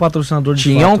não tinha um patrocinador de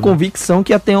Tinham fato, convicção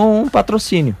que ia ter um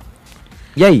patrocínio.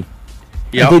 E aí?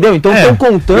 E entendeu? Então estão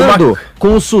contando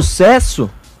com o sucesso,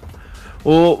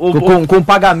 com o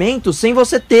pagamento, sem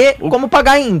você ter como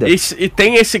pagar ainda. E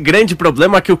tem esse grande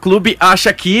problema que o clube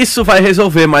acha que isso vai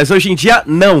resolver, mas hoje em dia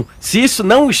não. Se isso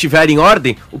não estiver em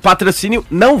ordem, o patrocínio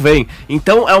não vem.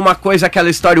 Então é uma coisa, aquela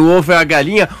história, o ovo é a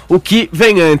galinha, o que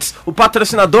vem antes. O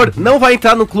patrocinador não vai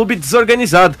entrar no clube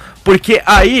desorganizado, porque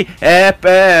aí é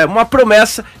uma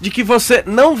promessa de que você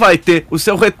não vai ter o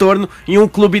seu retorno em um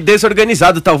clube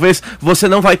desorganizado. Talvez você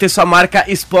não vai ter sua marca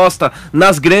exposta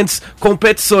nas grandes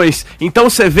competições. Então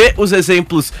você vê os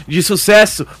exemplos de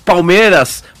sucesso,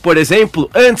 Palmeiras, por exemplo,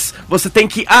 antes você tem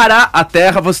que arar a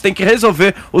terra, você tem que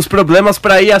resolver os problemas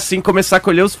para aí assim começar a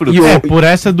colher os frutos. Por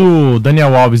essa do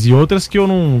Daniel Alves e outras que eu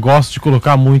não gosto de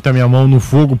colocar muito a minha mão no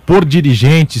fogo por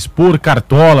dirigentes, por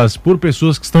cartolas, por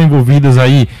pessoas que estão envolvidas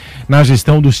aí na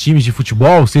gestão dos times de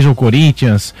futebol, seja o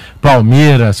Corinthians,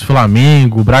 Palmeiras,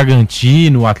 Flamengo,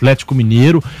 Bragantino, Atlético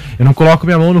Mineiro. Eu não coloco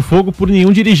minha mão no fogo por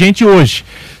nenhum dirigente hoje.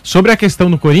 Sobre a questão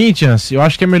do Corinthians, eu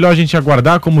acho que é melhor a gente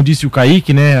aguardar, como disse o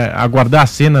Kaique, né, aguardar as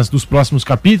cenas dos próximos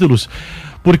capítulos,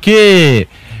 porque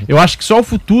eu acho que só o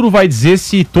futuro vai dizer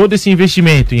se todo esse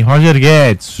investimento em Roger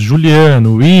Guedes,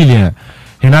 Juliano, Willian,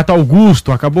 Renato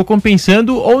Augusto acabou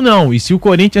compensando ou não, e se o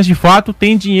Corinthians de fato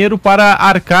tem dinheiro para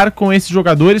arcar com esses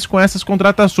jogadores, com essas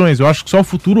contratações. Eu acho que só o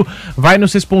futuro vai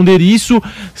nos responder isso,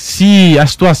 se a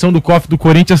situação do cofre do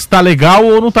Corinthians está legal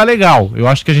ou não está legal. Eu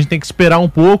acho que a gente tem que esperar um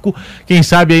pouco, quem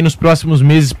sabe aí nos próximos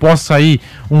meses possa sair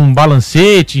um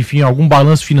balancete, enfim, algum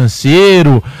balanço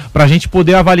financeiro, para a gente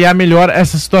poder avaliar melhor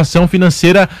essa situação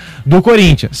financeira do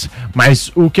Corinthians.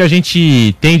 Mas o que a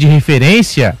gente tem de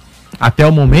referência até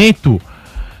o momento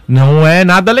não é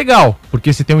nada legal,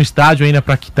 porque você tem um estádio ainda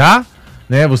para quitar,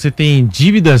 né? Você tem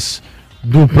dívidas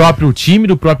do próprio time,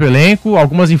 do próprio elenco,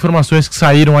 algumas informações que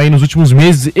saíram aí nos últimos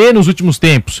meses e nos últimos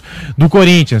tempos do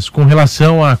Corinthians, com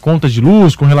relação a contas de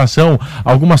luz, com relação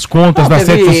a algumas contas da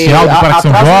sede social do Parque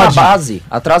São Jorge.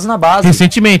 Atraso na base.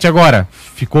 Recentemente, agora,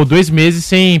 ficou 2 meses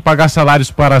sem pagar salários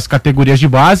para as categorias de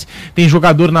base. Tem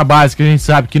jogador na base que a gente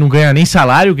sabe que não ganha nem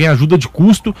salário, ganha ajuda de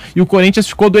custo, e o Corinthians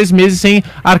ficou 2 meses sem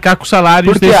arcar com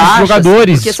salários desses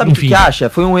jogadores. Porque sabe o que acha?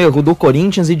 Foi um erro do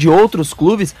Corinthians e de outros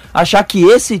clubes achar que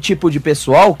esse tipo de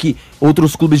pessoal, que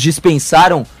outros clubes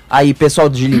dispensaram aí, pessoal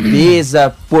de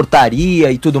limpeza,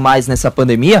 portaria e tudo mais nessa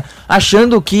pandemia,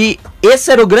 achando que esse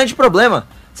era o grande problema.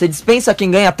 Você dispensa quem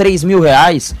ganha 3 mil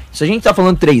reais. Se a gente tá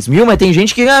falando 3 mil, mas tem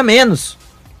gente que ganha menos.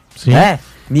 Sim. Né?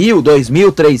 1.000,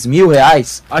 2.000, 3.000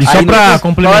 reais. E só pra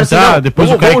complementar, assim, depois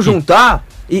vamos juntar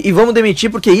e vamos demitir,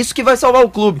 porque é isso que vai salvar o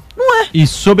clube. Não é. E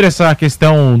sobre essa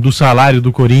questão do salário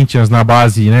do Corinthians na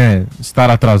base, né, estar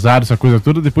atrasado, essa coisa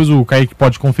toda, depois o Kaique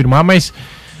pode confirmar, mas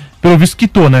pelo visto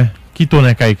quitou, né,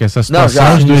 Kaique, essa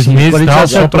situação de 2 meses e tal,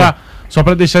 só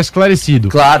pra deixar esclarecido.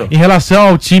 Claro. Em relação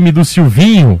ao time do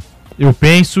Silvinho, eu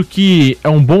penso que é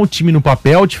um bom time no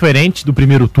papel, diferente do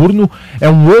primeiro turno, é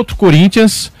um outro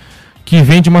Corinthians que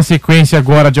vem de uma sequência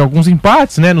agora de alguns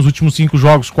empates, né? Nos últimos 5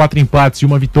 jogos, 4 empates e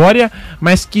 1 vitória,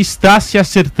 mas que está se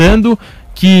acertando,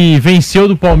 que venceu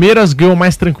do Palmeiras, ganhou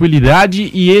mais tranquilidade,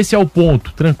 e esse é o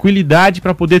ponto, tranquilidade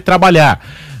para poder trabalhar.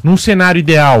 Num cenário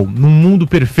ideal, num mundo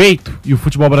perfeito, e o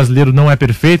futebol brasileiro não é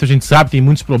perfeito, a gente sabe, tem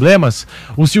muitos problemas,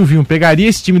 o Silvinho pegaria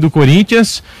esse time do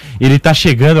Corinthians, ele tá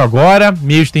chegando agora,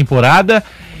 meio de temporada,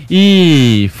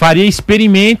 e faria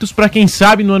experimentos para quem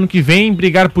sabe no ano que vem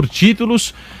brigar por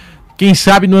títulos, quem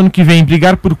sabe no ano que vem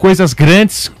brigar por coisas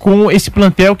grandes com esse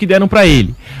plantel que deram para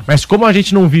ele. Mas como a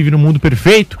gente não vive no mundo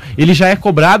perfeito, ele já é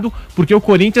cobrado porque o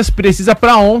Corinthians precisa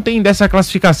para ontem dessa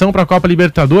classificação para a Copa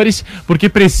Libertadores, porque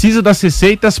precisa das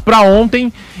receitas para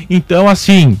ontem. Então,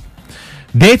 assim,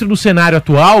 dentro do cenário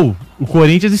atual, o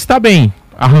Corinthians está bem.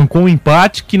 Arrancou um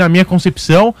empate que, na minha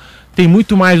concepção, tem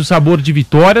muito mais o sabor de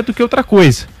vitória do que outra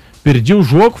coisa. Perdi o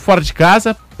jogo fora de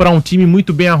casa para um time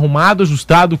muito bem arrumado,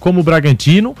 ajustado como o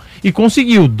Bragantino, e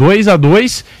conseguiu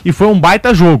 2-2 e foi um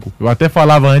baita jogo. Eu até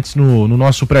falava antes no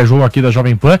nosso pré-jogo aqui da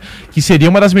Jovem Pan que seria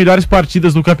uma das melhores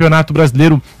partidas do Campeonato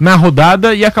Brasileiro na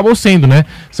rodada, e acabou sendo, né?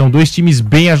 São 2 times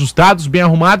bem ajustados, bem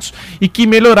arrumados e que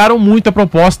melhoraram muito a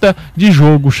proposta de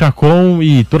jogo. Chacon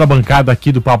e toda a bancada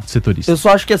aqui do Papo de Setorista. Eu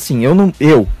só acho que assim,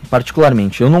 eu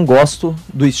particularmente, eu não gosto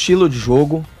do estilo de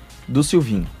jogo do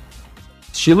Silvinho.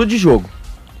 Estilo de jogo.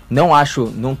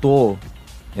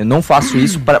 Eu não faço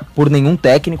isso por nenhum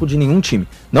técnico de nenhum time.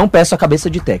 Não peço a cabeça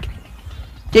de técnico.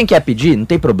 Quem quer pedir, não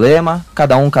tem problema,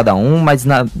 cada um, mas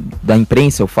da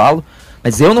imprensa eu falo,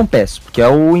 mas eu não peço, porque é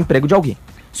o emprego de alguém.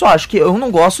 Só acho que eu não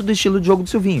gosto do estilo de jogo do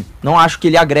Silvinho. Não acho que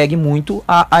ele agregue muito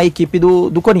a equipe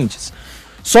do Corinthians.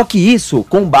 Só que isso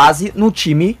com base no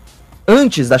time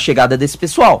antes da chegada desse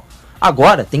pessoal.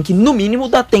 Agora tem que no mínimo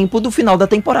dar tempo do final da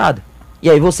temporada. E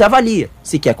aí você avalia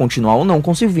se quer continuar ou não com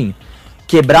o Silvinho.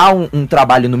 Quebrar um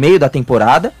trabalho no meio da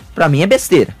temporada, pra mim é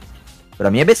besteira.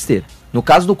 No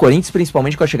caso do Corinthians,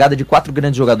 principalmente com a chegada de 4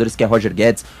 grandes jogadores, que é Roger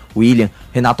Guedes, William,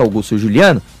 Renato Augusto e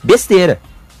Juliano, besteira.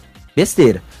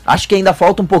 Acho que ainda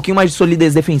falta um pouquinho mais de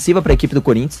solidez defensiva pra equipe do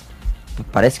Corinthians.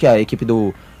 Parece que a equipe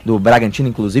do Bragantino,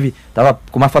 inclusive, tava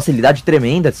com uma facilidade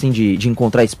tremenda, assim, de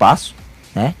encontrar espaço,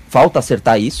 né? Falta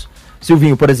acertar isso.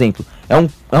 Silvinho, por exemplo,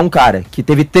 é um cara que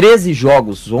teve 13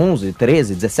 jogos, 11,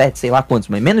 13, 17, sei lá quantos,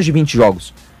 mas menos de 20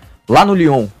 jogos lá no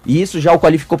Lyon, e isso já o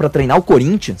qualificou para treinar o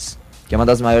Corinthians, que é uma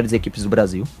das maiores equipes do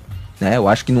Brasil, né? Eu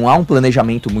acho que não há um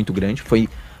planejamento muito grande, foi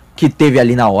que teve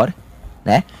ali na hora,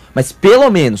 né? Mas pelo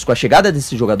menos com a chegada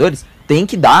desses jogadores, tem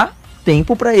que dar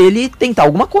tempo para ele tentar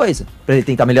alguma coisa, para ele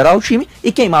tentar melhorar o time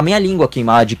e queimar minha língua,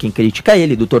 queimar de quem critica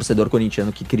ele, do torcedor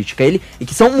corintiano que critica ele, e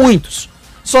que são muitos.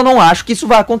 Só não acho que isso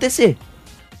vai acontecer.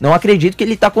 Não acredito que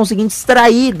ele está conseguindo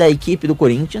extrair da equipe do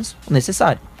Corinthians o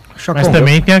necessário. Mas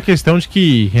também tem a questão de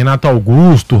que Renato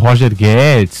Augusto, Roger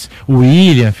Guedes, o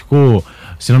William ficou,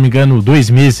 se não me engano, 2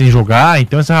 meses sem jogar.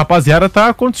 Então essa rapaziada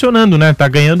tá condicionando, né? Tá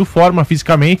ganhando forma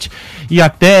fisicamente, e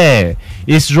até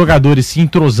esses jogadores se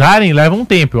entrosarem leva um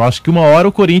tempo. Eu acho que uma hora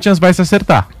o Corinthians vai se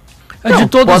acertar. Não,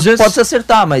 pode se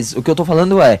acertar, mas o que eu tô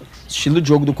falando é, estilo de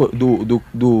jogo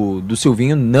do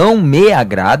Silvinho não me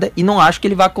agrada, e não acho que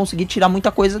ele vai conseguir tirar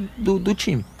muita coisa do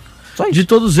time. Só isso. De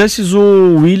todos esses,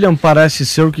 o William parece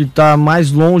ser o que está mais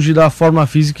longe da forma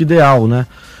física ideal, né?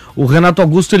 O Renato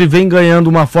Augusto ele vem ganhando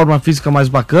uma forma física mais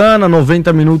bacana,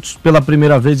 90 minutos pela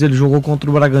primeira vez ele jogou contra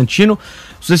o Bragantino.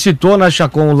 Você citou, né,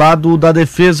 Chacon, o lado da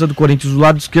defesa do Corinthians, o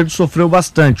lado esquerdo sofreu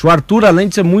bastante. O Arthur, além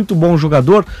de ser muito bom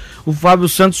jogador, o Fábio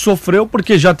Santos sofreu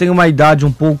porque já tem uma idade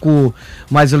um pouco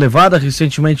mais elevada,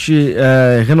 recentemente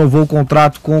renovou o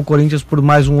contrato com o Corinthians por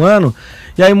mais um ano,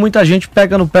 e aí muita gente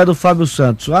pega no pé do Fábio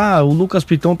Santos. O Lucas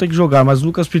Piton tem que jogar, mas o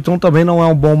Lucas Piton também não é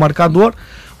um bom marcador.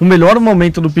 O melhor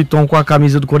momento do Piton com a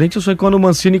camisa do Corinthians foi quando o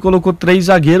Mancini colocou 3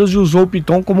 zagueiros e usou o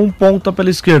Piton como um ponta pela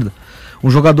esquerda.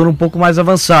 Um jogador um pouco mais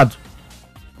avançado,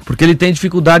 porque ele tem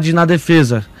dificuldade na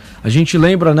defesa. A gente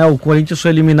lembra, né, o Corinthians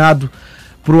foi eliminado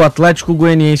para o Atlético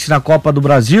Goianiense na Copa do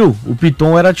Brasil, o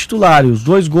Piton era titular, e os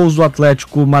 2 gols do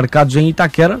Atlético marcados em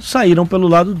Itaquera saíram pelo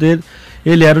lado dele.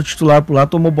 Ele era o titular por lá,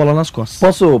 tomou bola nas costas.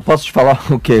 Posso te falar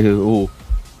o que? O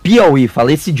Piauí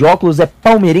fala, esse de óculos é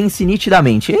palmeirense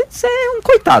nitidamente. Esse é um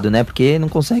coitado, né? Porque não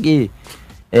consegue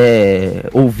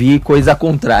ouvir coisa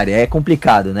contrária. É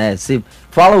complicado, né? Você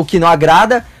fala o que não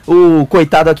agrada, o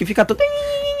coitado aqui fica todo...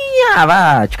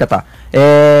 vai te catar.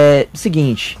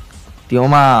 Seguinte, tem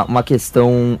uma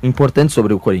questão importante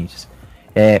sobre o Corinthians.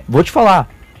 Vou te falar,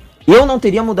 eu não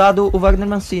teria mudado o Wagner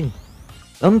Mancini.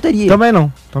 Eu não teria. Também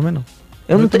não.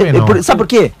 Eu não teria. Sabe por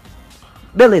quê?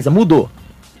 Beleza, mudou.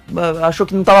 Achou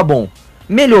que não tava bom.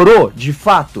 Melhorou, de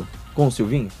fato, com o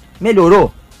Silvinho?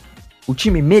 Melhorou. O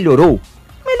time melhorou?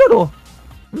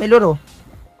 Melhorou.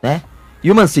 Né?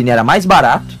 E o Mancini era mais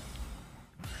barato.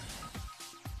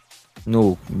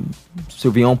 No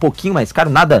Silvinho é um pouquinho mais caro,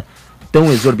 nada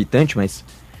tão exorbitante, mas...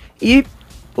 E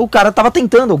o cara tava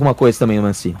tentando alguma coisa também, o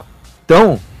Mancini.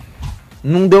 Então,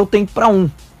 não deu tempo pra um.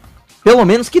 Pelo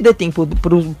menos que dê tempo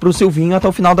pro Silvinho até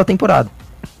o final da temporada.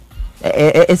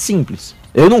 É simples.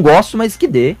 Eu não gosto, mas que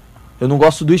dê. Eu não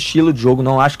gosto do estilo de jogo,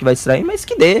 não acho que vai extrair, mas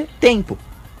que dê tempo,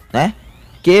 né?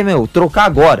 Porque, trocar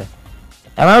agora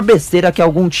é a maior besteira que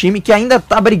algum time que ainda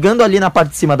tá brigando ali na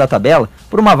parte de cima da tabela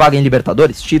por uma vaga em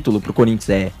Libertadores. Título pro Corinthians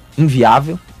é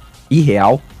inviável,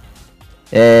 irreal.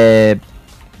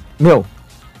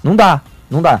 Não dá.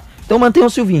 Então mantenha o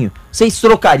Silvinho. Vocês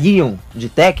trocariam de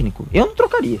técnico? Eu não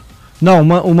trocaria. Não,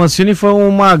 o Mancini foi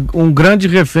um grande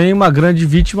refém, uma grande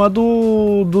vítima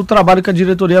do trabalho que a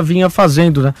diretoria vinha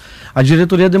fazendo, né? A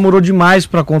diretoria demorou demais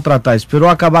para contratar, esperou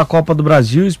acabar a Copa do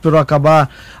Brasil, esperou acabar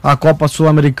a Copa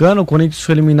Sul-Americana, o Corinthians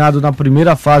foi eliminado na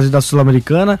primeira fase da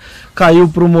Sul-Americana, caiu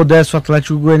para o modesto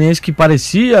Atlético Goianiense, que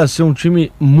parecia ser um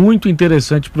time muito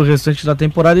interessante para o restante da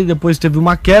temporada, e depois teve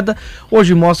uma queda.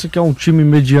 Hoje mostra que é um time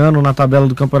mediano na tabela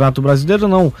do Campeonato Brasileiro,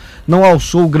 não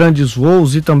alçou grandes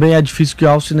voos, e também é difícil que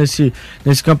alce nesse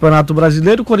Campeonato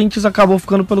Brasileiro. O Corinthians acabou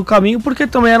ficando pelo caminho porque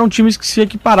também eram times que se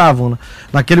equiparavam, né?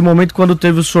 Naquele momento, quando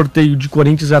teve o sorteio de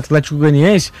Corinthians e Atlético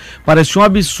Goianiense, parecia um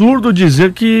absurdo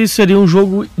dizer que seria um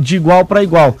jogo de igual para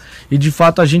igual, e de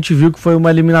fato a gente viu que foi uma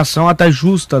eliminação até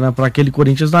justa, né, para aquele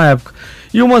Corinthians na época.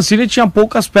 E o Mancini tinha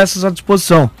poucas peças à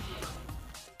disposição.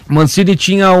 Mancini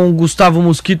tinha um Gustavo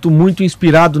Mosquito muito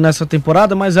inspirado nessa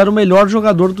temporada, mas era o melhor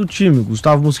jogador do time. O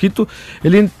Gustavo Mosquito,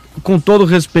 ele, com todo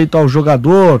respeito ao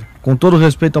jogador, com todo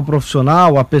respeito ao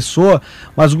profissional, à pessoa,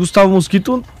 mas o Gustavo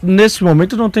Mosquito, nesse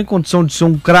momento, não tem condição de ser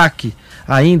um craque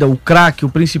ainda, o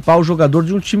principal jogador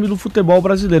de um time do futebol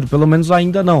brasileiro, pelo menos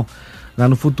ainda não.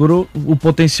 No futuro, o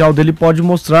potencial dele pode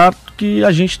mostrar que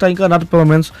a gente está enganado, pelo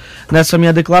menos nessa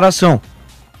minha declaração.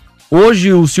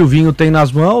 Hoje o Silvinho tem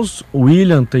nas mãos, o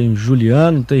William, tem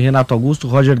Juliano, tem Renato Augusto,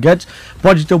 Roger Guedes,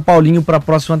 pode ter o Paulinho para a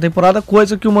próxima temporada,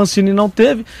 coisa que o Mancini não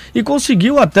teve, e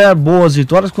conseguiu até boas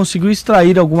vitórias, conseguiu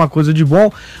extrair alguma coisa de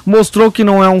bom, mostrou que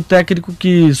não é um técnico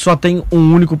que só tem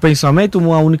um único pensamento,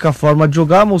 uma única forma de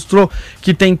jogar, mostrou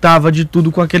que tentava de tudo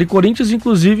com aquele Corinthians,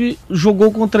 inclusive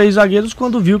jogou com 3 zagueiros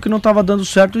quando viu que não estava dando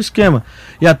certo o esquema,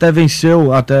 e até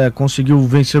conseguiu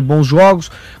vencer bons jogos,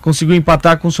 conseguiu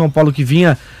empatar com o São Paulo, que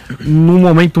vinha num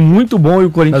momento muito bom, e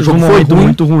o Corinthians num momento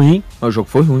muito ruim. O jogo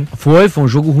foi ruim. Foi um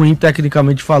jogo ruim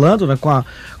tecnicamente falando, né?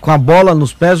 Com a bola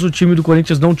nos pés, o time do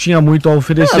Corinthians não tinha muito a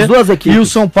oferecer. As duas equipes. E o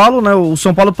São Paulo, né? O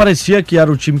São Paulo parecia que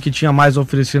era o time que tinha mais a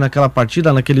oferecer naquela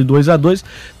partida, naquele 2-2,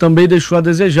 também deixou a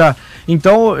desejar.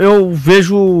 Então eu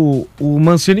vejo o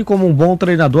Mancini como um bom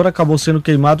treinador, acabou sendo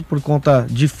queimado por conta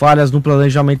de falhas no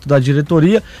planejamento da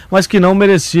diretoria, mas que não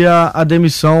merecia a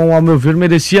demissão, ao meu ver,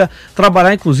 merecia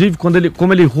trabalhar, inclusive,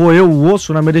 como ele roeu o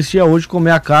osso, né? Merecia hoje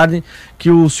comer a carne que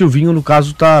o Silvinho, no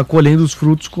caso, está colhendo os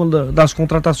frutos das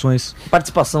contratações. A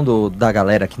participação da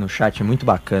galera aqui no chat é muito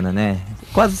bacana, né?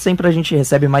 Quase sempre a gente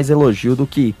recebe mais elogio do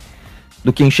que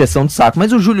encheção de saco.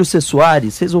 Mas o Júlio C.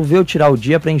 Soares resolveu tirar o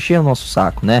dia para encher o nosso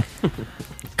saco, né?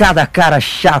 Cada cara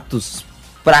chatos,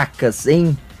 fracas,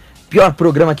 hein? Pior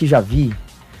programa que já vi.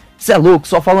 Você é louco,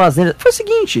 só fala umas lendas. Foi o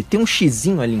seguinte, tem um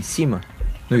xizinho ali em cima,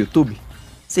 no YouTube.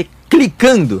 Você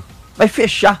clicando, vai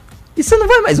fechar. E você não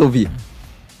vai mais ouvir.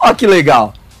 Ó que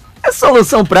legal. É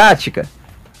solução prática.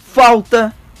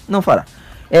 Falta, não fará.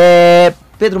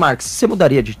 Pedro Marques, você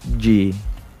mudaria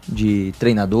de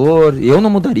treinador? Eu não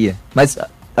mudaria. Mas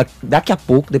daqui a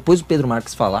pouco, depois do Pedro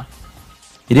Marques falar,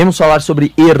 iremos falar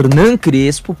sobre Hernan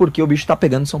Crespo, porque o bicho tá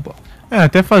pegando São Paulo.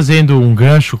 Até fazendo um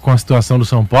gancho com a situação do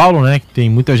São Paulo, né? Que tem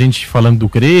muita gente falando do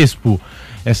Crespo,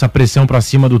 essa pressão pra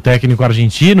cima do técnico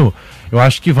argentino. Eu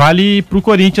acho que vale pro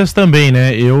Corinthians também,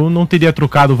 né? Eu não teria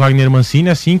trocado o Wagner Mancini,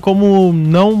 assim como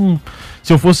não...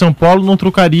 Se eu fosse São Paulo, não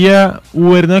trocaria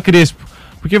o Hernan Crespo.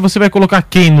 Porque você vai colocar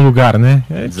quem no lugar, né?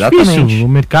 É difícil. O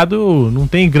mercado não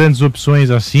tem grandes opções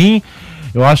assim.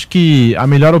 Eu acho que a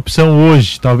melhor opção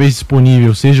hoje, talvez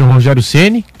disponível, seja o Rogério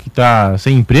Ceni, que tá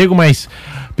sem emprego, mas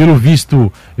pelo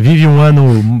visto vive um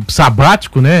ano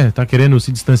sabático, né? Tá querendo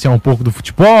se distanciar um pouco do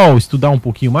futebol, estudar um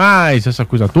pouquinho mais, essa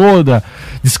coisa toda,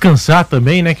 descansar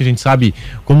também, né? Que a gente sabe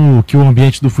como que o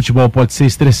ambiente do futebol pode ser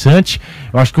estressante.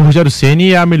 Eu acho que o Rogério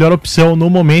Ceni é a melhor opção no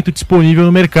momento disponível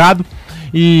no mercado.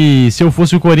 E se eu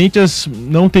fosse o Corinthians,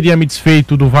 não teria me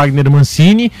desfeito do Wagner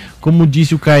Mancini, como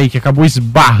disse o Kaique, acabou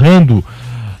esbarrando,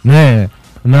 né,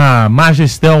 na má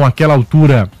gestão àquela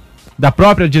altura da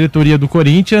própria diretoria do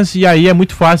Corinthians, e aí é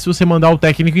muito fácil você mandar o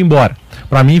técnico embora.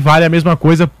 Para mim vale a mesma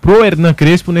coisa pro Hernan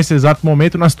Crespo nesse exato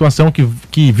momento, na situação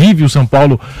que vive o São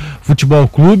Paulo Futebol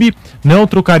Clube. Não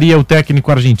trocaria o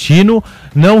técnico argentino,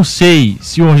 não sei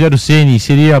se o Rogério Ceni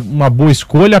seria uma boa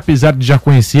escolha, apesar de já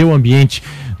conhecer o ambiente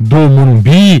do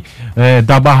Morumbi,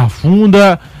 da Barra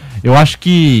Funda. Eu acho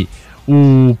que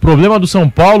o problema do São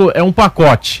Paulo é um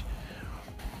pacote.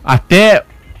 Até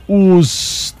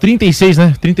os 36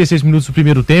 minutos do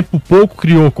primeiro tempo, pouco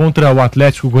criou contra o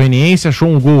Atlético Goianiense, achou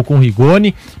um gol com o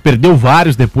Rigoni, perdeu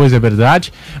vários depois, é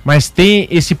verdade, mas tem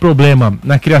esse problema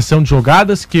na criação de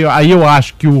jogadas, que aí eu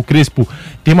acho que o Crespo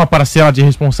tem uma parcela de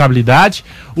responsabilidade.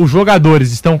 Os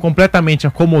jogadores estão completamente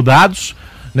acomodados,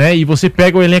 né? E você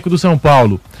pega o elenco do São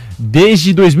Paulo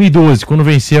desde 2012, quando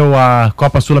venceu a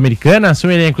Copa Sul-Americana, são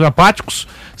elencos apáticos,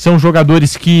 são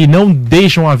jogadores que não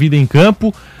deixam a vida em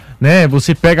campo, né?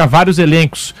 Você pega vários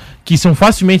elencos que são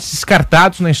facilmente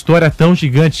descartados na história tão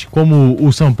gigante como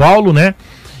o São Paulo, né?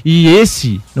 E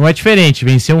esse não é diferente,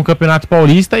 venceu um Campeonato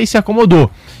Paulista e se acomodou.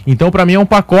 Então, para mim, é um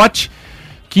pacote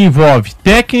que envolve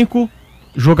técnico,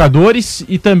 jogadores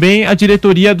e também a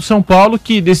diretoria do São Paulo,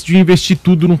 que decidiu investir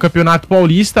tudo no Campeonato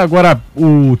Paulista. Agora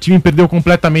o time perdeu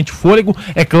completamente o fôlego.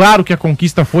 É claro que a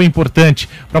conquista foi importante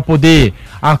para poder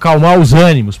acalmar os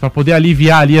ânimos, para poder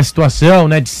aliviar ali a situação,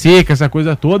 né, de seca, essa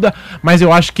coisa toda, mas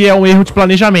eu acho que é um erro de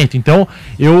planejamento. Então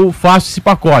eu faço esse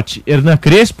pacote: Hernan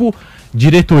Crespo,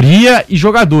 diretoria e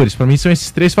jogadores. Para mim são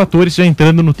esses três fatores, já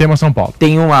entrando no tema São Paulo.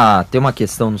 Tem uma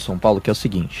questão no São Paulo que é o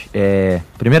seguinte.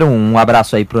 Primeiro um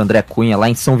abraço aí pro André Cunha lá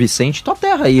em São Vicente, tua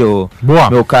terra aí,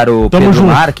 meu caro Tamo Pedro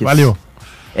junto. Marques. Valeu.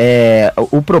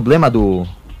 O problema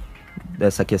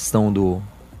dessa questão do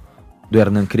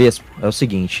Hernan Crespo é o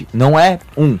seguinte: não é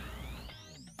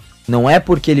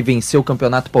porque ele venceu o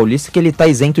Campeonato Paulista que ele tá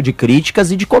isento de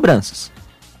críticas e de cobranças,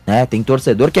 né? Tem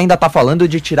torcedor que ainda tá falando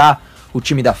de tirar o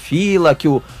time da fila, que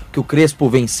o Crespo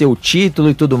venceu o título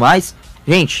e tudo mais.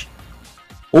 Gente,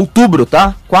 outubro,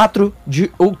 tá? 4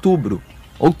 de outubro.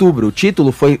 O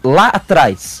título foi lá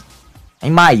atrás,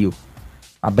 em maio.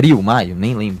 Abril, maio,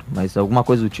 nem lembro, mas alguma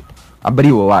coisa do tipo.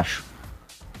 Abril, eu acho.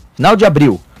 Final de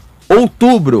abril.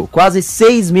 Outubro, quase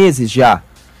 6 meses já.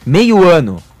 Meio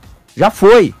ano. Já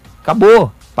foi.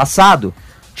 Acabou. Passado.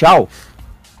 Tchau.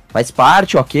 Faz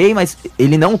parte, ok, mas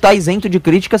ele não tá isento de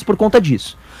críticas por conta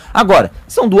disso. Agora,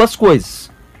 são duas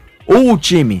coisas. Ou o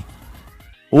time,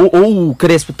 ou o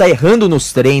Crespo tá errando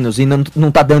nos treinos e não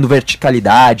tá dando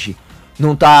verticalidade,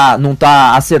 não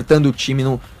tá acertando o time.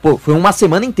 Pô, foi uma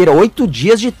semana inteira, 8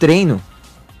 dias de treino.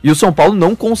 E o São Paulo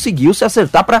não conseguiu se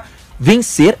acertar para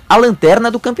vencer a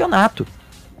lanterna do campeonato.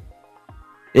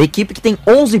 A equipe que tem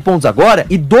 11 pontos agora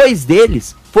e 2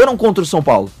 deles foram contra o São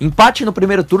Paulo. Empate no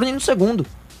primeiro turno e no segundo.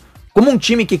 Como um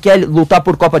time que quer lutar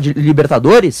por Copa de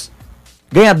Libertadores,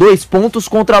 ganha 2 pontos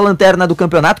contra a lanterna do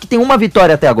campeonato, que tem uma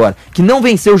vitória até agora, que não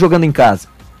venceu jogando em casa.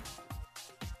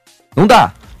 Não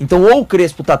dá. Então ou o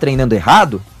Crespo tá treinando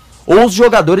errado, ou os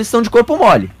jogadores estão de corpo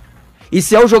mole. E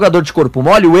se é o jogador de corpo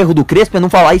mole, o erro do Crespo é não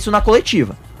falar isso na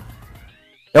coletiva.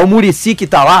 É o Muricy que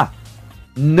tá lá,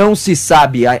 não se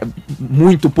sabe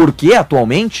muito porquê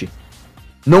atualmente,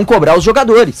 não cobrar os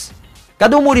jogadores.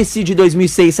 Cadê o Muricy de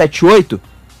 2006, 7, 8?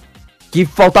 Que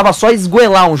faltava só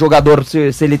esgoelar um jogador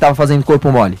se ele tava fazendo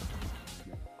corpo mole.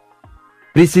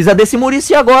 Precisa desse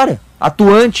Muricy agora,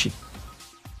 atuante.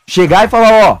 Chegar e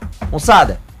falar,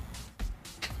 Moçada,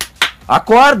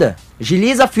 acorda,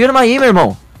 agiliza a firma aí, meu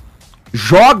irmão.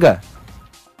 Joga.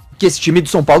 Que esse time do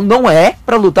São Paulo não é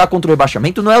pra lutar contra o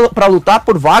rebaixamento, não é pra lutar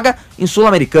por vaga em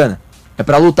Sul-Americana. É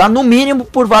pra lutar no mínimo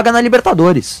por vaga na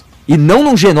Libertadores. E não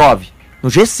no G9, no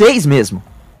G6 mesmo.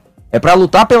 É pra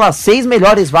lutar pelas 6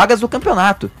 melhores vagas do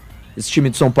campeonato. Esse time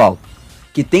do São Paulo.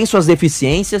 Que tem suas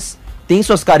deficiências, tem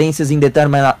suas carências em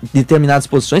determinadas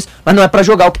posições, mas não é pra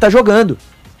jogar o que tá jogando.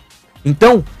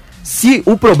 Então, se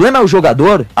o problema é o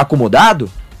jogador acomodado,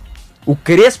 o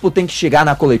Crespo tem que chegar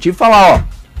na coletiva e falar, ó,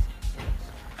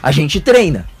 a gente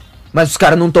treina, mas os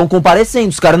caras não estão comparecendo,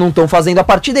 os caras não estão fazendo a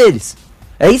parte deles.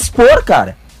 É expor,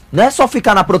 cara. Não é só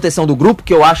ficar na proteção do grupo,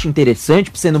 que eu acho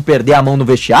interessante, pra você não perder a mão no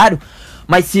vestiário,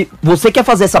 mas se você quer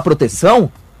fazer essa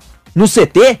proteção, no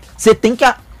CT, você tem que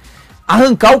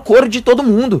arrancar o couro de todo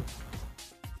mundo.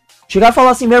 Chegar e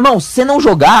falar assim, meu irmão, se você não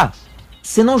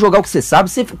jogar o que você sabe,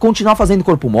 se você continuar fazendo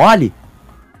corpo mole,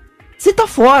 você tá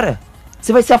fora.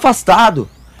 Você vai ser afastado.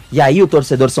 E aí o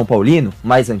torcedor são paulino,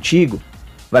 mais antigo,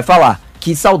 vai falar,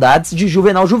 que saudades de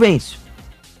Juvenal Juvencio.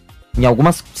 Em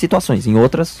algumas situações, em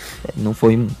outras, não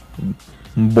foi um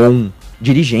bom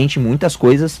dirigente, muitas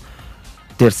coisas.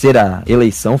 Terceira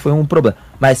eleição foi um problema.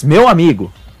 Mas, meu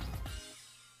amigo,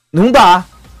 não dá.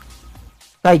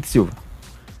 Kaique Silva.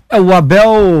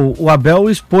 O Abel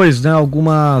expôs, né,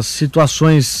 algumas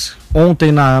situações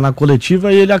ontem na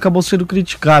coletiva e ele acabou sendo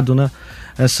criticado, né?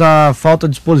 Essa falta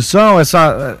de exposição,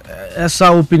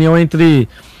 essa opinião entre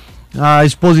a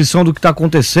exposição do que está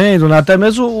acontecendo, né? Até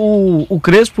mesmo o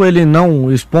Crespo, ele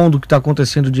não expondo o que está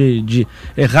acontecendo de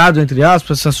errado, entre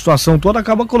aspas, essa situação toda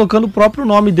acaba colocando o próprio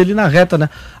nome dele na reta, né?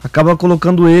 Acaba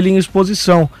colocando ele em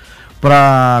exposição,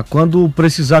 para quando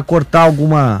precisar cortar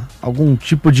algum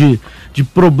tipo de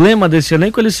problema desse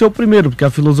elenco, ele ser o primeiro, porque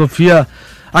a filosofia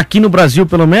aqui no Brasil,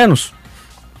 pelo menos,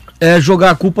 é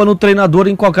jogar a culpa no treinador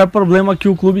em qualquer problema que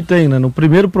o clube tem, né? No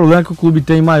primeiro problema que o clube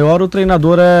tem maior, o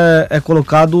treinador é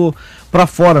colocado para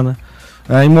fora, né?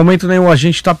 Em momento nenhum a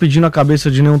gente está pedindo a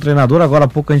cabeça de nenhum treinador. Agora há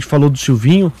pouco a gente falou do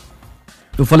Silvinho.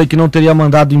 Eu falei que não teria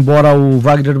mandado embora o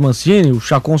Wagner Mancini. O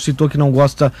Chacon citou que não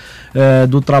gosta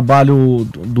do trabalho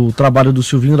do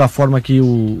Silvinho, da forma que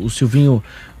o Silvinho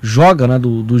joga, né,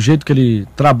 do jeito que ele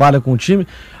trabalha com o time.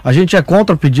 A gente é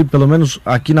contra pedir, pelo menos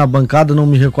aqui na bancada, não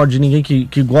me recordo de ninguém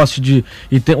que goste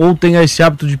ou tenha esse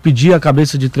hábito de pedir a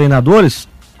cabeça de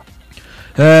treinadores.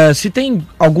 Se tem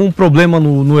algum problema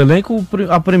no elenco,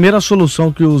 a primeira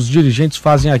solução que os dirigentes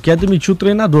fazem aqui é demitir o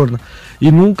treinador, né? E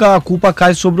nunca a culpa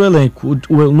cai sobre o elenco.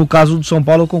 No caso do São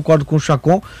Paulo, eu concordo com o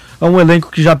Chacon, é um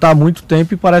elenco que já está há muito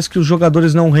tempo e parece que os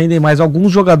jogadores não rendem mais.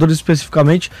 Alguns jogadores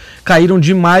especificamente caíram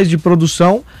demais de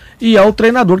produção e é o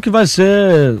treinador que vai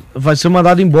ser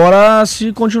mandado embora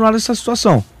se continuar nessa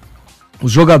situação.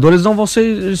 Os jogadores não vão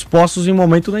ser expostos em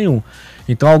momento nenhum.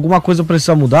 Então alguma coisa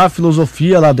precisa mudar, a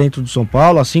filosofia lá dentro do São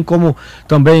Paulo, assim como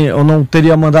também eu não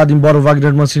teria mandado embora o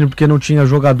Wagner Mancini porque não tinha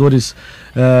jogadores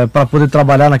para poder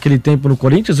trabalhar naquele tempo no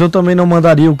Corinthians, eu também não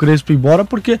mandaria o Crespo embora,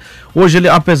 porque hoje, ele,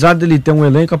 apesar dele ter um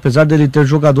elenco, apesar dele ter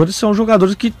jogadores, são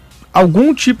jogadores que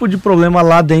algum tipo de problema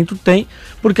lá dentro tem,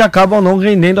 porque acabam não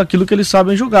rendendo aquilo que eles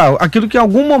sabem jogar, aquilo que em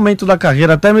algum momento da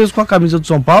carreira, até mesmo com a camisa do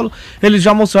São Paulo, eles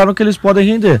já mostraram que eles podem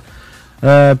render.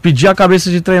 Pedir a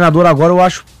cabeça de treinador agora eu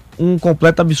acho um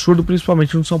completo absurdo,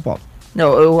 principalmente no São Paulo.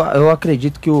 Não, eu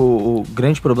acredito que o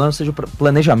grande problema seja o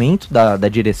planejamento da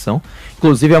direção.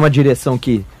 Inclusive é uma direção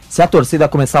que, se a torcida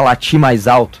começar a latir mais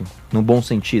alto, no bom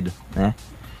sentido, né,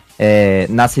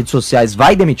 nas redes sociais,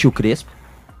 vai demitir o Crespo,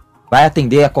 vai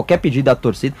atender a qualquer pedido da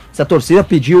torcida. Se a torcida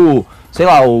pediu, sei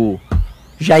lá, o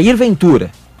Jair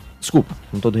Ventura, desculpa,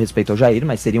 com todo respeito ao Jair,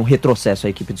 mas seria um retrocesso à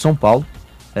equipe de São Paulo,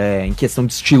 em questão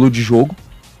de estilo de jogo,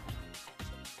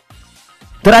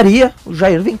 traria o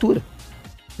Jair Ventura,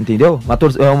 entendeu?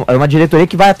 É uma diretoria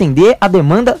que vai atender a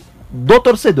demanda do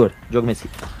torcedor, Diogo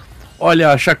Mesquita.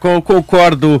 Olha, Chacon, eu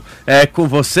concordo com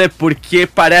você, porque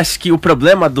parece que o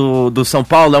problema do São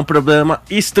Paulo é um problema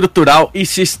estrutural e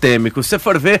sistêmico. Se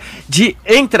for ver, de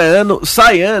entra ano,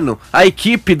 sai ano, a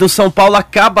equipe do São Paulo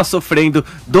acaba sofrendo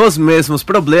dos mesmos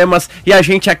problemas e a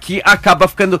gente aqui acaba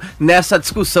ficando nessa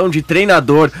discussão de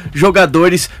treinador,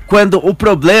 jogadores, quando o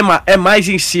problema é mais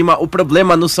em cima. O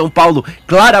problema no São Paulo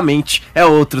claramente é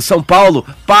outro. São Paulo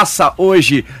passa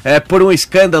hoje por um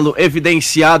escândalo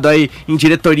evidenciado aí em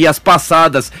diretorias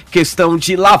passadas, questão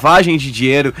de lavagem de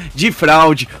dinheiro, de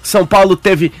fraude. São Paulo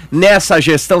teve nessa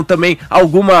gestão também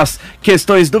algumas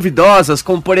questões duvidosas,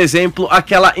 como por exemplo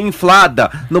aquela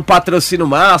inflada no patrocínio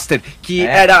master, que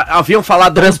haviam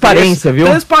falado... Transparência, viu?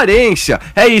 Transparência,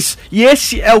 é isso. E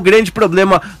esse é o grande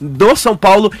problema do São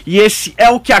Paulo, e esse é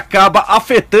o que acaba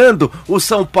afetando o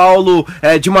São Paulo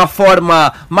de uma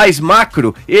forma mais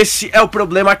macro. Esse é o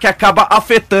problema que acaba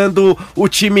afetando o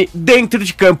time dentro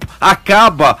de campo.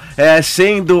 Acaba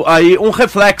sendo aí um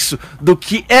reflexo do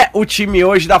que é o time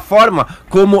hoje, da forma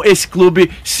como esse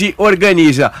clube se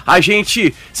organiza.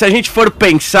 Se a gente for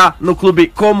pensar no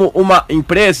clube como uma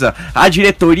empresa, a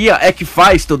diretoria é que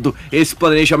faz todo esse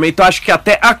planejamento. Eu acho que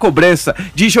até a cobrança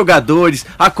de jogadores,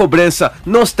 a cobrança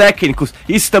nos técnicos,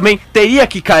 isso também teria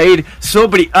que cair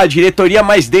sobre a diretoria,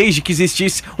 mas desde que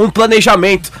existisse um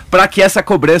planejamento para que essa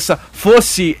cobrança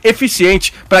fosse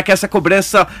eficiente, para que essa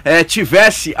cobrança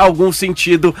tivesse algum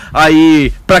sentido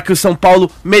aí, para que o São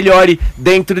Paulo melhore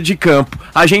dentro de campo.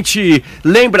 A gente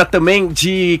lembra também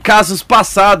de casos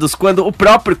passados, quando o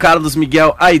próprio Carlos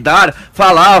Miguel Aidar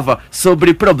falava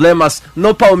sobre problemas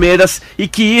no Palmeiras e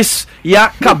que isso ia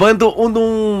acabando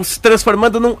se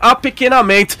transformando num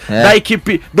apequenamento da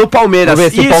equipe do Palmeiras.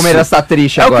 Vamos ver se o Palmeiras tá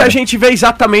triste agora. É o que a gente vê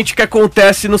exatamente o que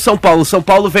acontece no São Paulo. O São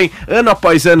Paulo vem ano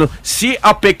após ano se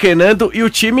apequenando e o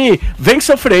time vem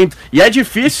sofrendo. E é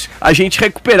difícil a gente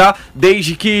recuperar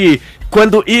desde que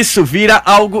quando isso vira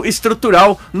algo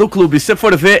estrutural no clube. Se você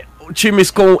for ver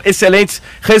times com excelentes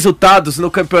resultados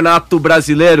no Campeonato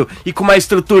Brasileiro e com uma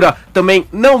estrutura também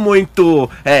não muito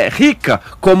rica,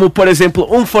 como por exemplo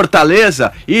um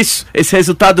Fortaleza, esse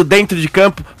resultado dentro de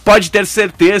campo pode ter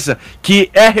certeza que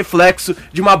é reflexo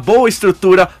de uma boa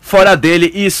estrutura fora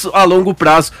dele, isso a longo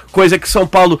prazo, coisa que São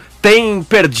Paulo tem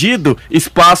perdido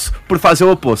espaço por fazer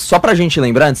o oposto. Só pra gente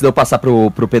lembrar, antes de eu passar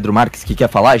pro Pedro Marques que quer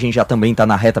falar, a gente já também tá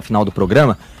na reta final do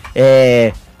programa,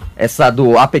 essa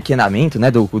do apequenamento,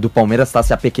 né, do Palmeiras está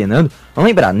se apequenando. Vamos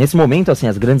lembrar, nesse momento, assim,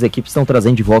 as grandes equipes estão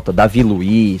trazendo de volta Davi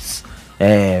Luiz,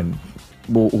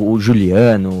 o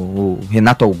Juliano, o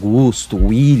Renato Augusto, o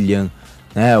William,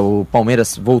 né, o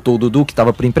Palmeiras voltou o Dudu, que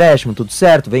estava por empréstimo, tudo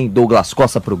certo, vem Douglas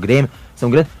Costa pro Grêmio, são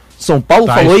grandes. São Paulo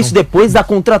falou isso depois da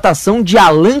contratação de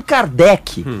Allan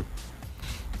Kardec.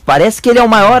 Parece que ele é o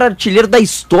maior artilheiro da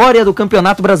história do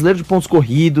Campeonato Brasileiro de pontos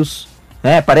corridos.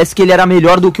 Parece que ele era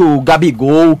melhor do que o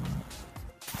Gabigol.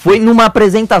 Foi numa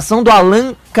apresentação do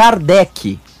Allan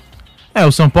Kardec.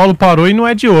 O São Paulo parou e não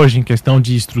é de hoje, em questão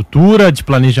de estrutura, de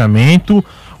planejamento.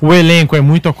 O elenco é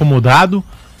muito acomodado.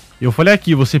 Eu falei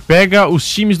aqui, você pega os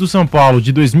times do São Paulo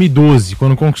de 2012,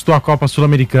 quando conquistou a Copa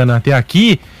Sul-Americana até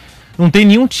aqui, não tem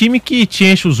nenhum time que te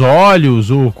enche os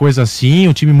olhos ou coisa assim,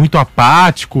 um time muito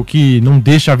apático, que não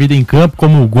deixa a vida em campo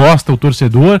como gosta o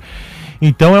torcedor.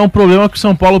 Então é um problema que o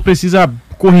São Paulo precisa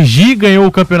corrigir. Ganhou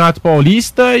o Campeonato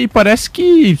Paulista e parece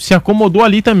que se acomodou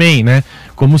ali também, né?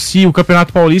 Como se o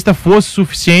Campeonato Paulista fosse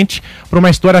suficiente para uma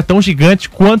história tão gigante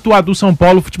quanto a do São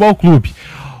Paulo Futebol Clube.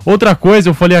 Outra coisa,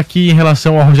 eu falei aqui em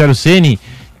relação ao Rogério Ceni,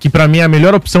 que para mim é a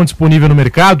melhor opção disponível no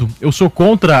mercado. Eu sou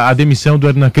contra a demissão do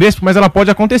Hernan Crespo, mas ela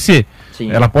pode acontecer. Sim.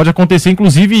 Ela pode acontecer,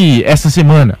 inclusive, essa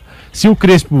semana. Se o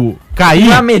Crespo cair...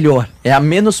 Não é a melhor, é a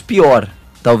menos pior,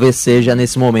 talvez seja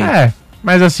nesse momento.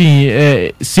 Mas assim,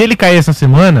 se ele cair essa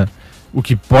semana, o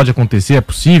que pode acontecer, é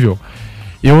possível,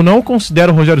 eu não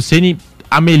considero o Rogério Ceni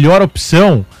a melhor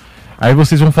opção. Aí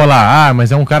vocês vão falar,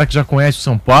 mas é um cara que já conhece o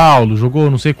São Paulo, jogou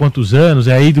não sei quantos anos,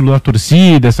 é ídolo da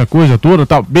torcida, essa coisa toda,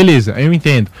 tal. Beleza, eu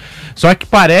entendo. Só que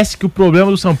parece que o problema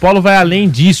do São Paulo vai além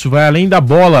disso, vai além da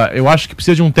bola. Eu acho que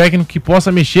precisa de um técnico que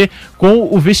possa mexer com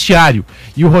o vestiário.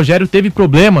 E o Rogério teve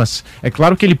problemas. É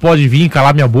claro que ele pode vir,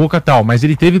 calar minha boca e tal, mas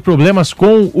ele teve problemas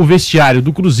com o vestiário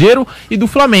do Cruzeiro e do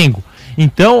Flamengo.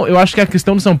 Então, eu acho que a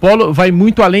questão do São Paulo vai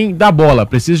muito além da bola.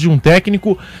 Precisa de um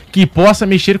técnico que possa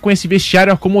mexer com esse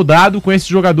vestiário acomodado, com esses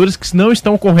jogadores que não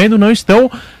estão correndo, não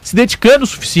estão se dedicando o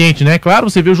suficiente, né? Claro,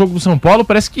 você vê o jogo do São Paulo,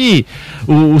 parece que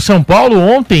o São Paulo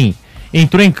ontem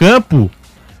entrou em campo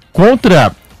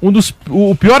contra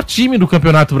o pior time do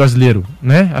Campeonato Brasileiro,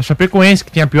 né? A Chapecoense,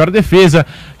 que tem a pior defesa,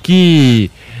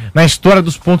 que na história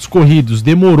dos pontos corridos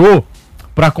demorou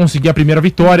para conseguir a primeira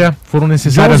vitória, foram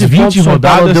necessárias 20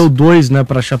 rodadas. Deu 2, né,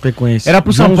 para Chapecoense. Era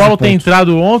pro São Paulo ter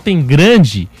entrado ontem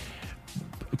grande,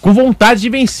 com vontade de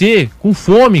vencer, com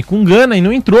fome, com gana, e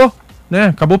não entrou, né?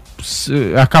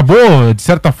 Acabou, de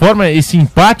certa forma, esse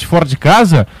empate fora de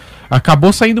casa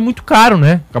acabou saindo muito caro,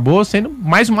 né? Acabou sendo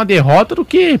mais uma derrota do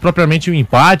que propriamente um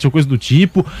empate ou coisa do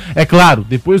tipo. É claro,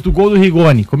 depois do gol do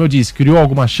Rigoni, como eu disse, criou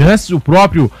algumas chances, o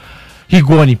próprio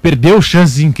Rigoni perdeu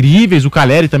chances incríveis, o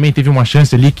Caleri também teve uma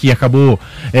chance ali que acabou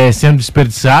sendo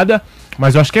desperdiçada,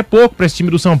 mas eu acho que é pouco para esse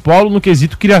time do São Paulo no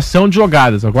quesito criação de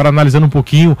jogadas. Agora analisando um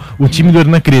pouquinho o time do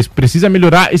Hernan Crespo, precisa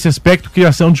melhorar esse aspecto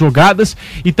criação de jogadas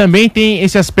e também tem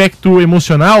esse aspecto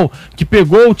emocional que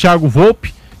pegou o Thiago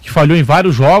Volpe, que falhou em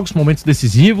vários jogos, momentos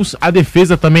decisivos. A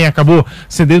defesa também acabou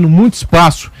cedendo muito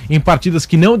espaço em partidas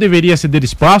que não deveria ceder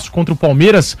espaço, contra o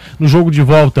Palmeiras no jogo de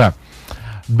volta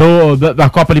da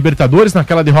Copa Libertadores,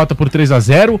 naquela derrota por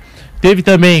 3-0. Teve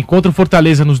também contra o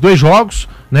Fortaleza nos 2 jogos,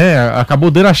 né?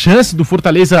 Acabou dando a chance do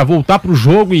Fortaleza voltar para o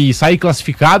jogo e sair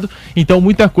classificado. Então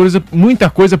muita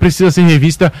coisa precisa ser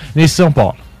revista nesse São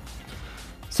Paulo.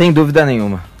 Sem dúvida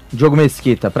nenhuma. Diogo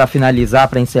Mesquita, para finalizar,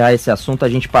 para encerrar esse assunto, a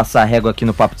gente passar a régua aqui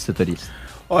no Papo de Setorista.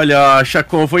 Olha,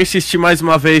 Chacon, vou insistir mais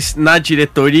uma vez na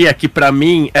diretoria, que para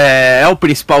mim é o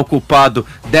principal culpado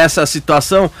dessa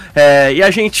situação, e a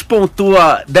gente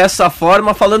pontua dessa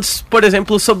forma, falando, por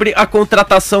exemplo, sobre a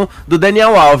contratação do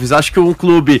Daniel Alves. Acho que um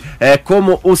clube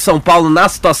como o São Paulo, na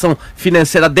situação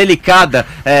financeira delicada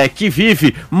que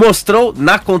vive, mostrou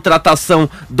na contratação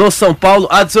do São Paulo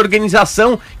a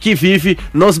desorganização que vive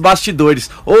nos bastidores.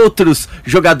 Outros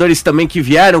jogadores também que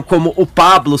vieram, como o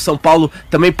Pablo, São Paulo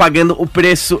também pagando o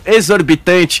preço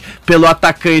exorbitante pelo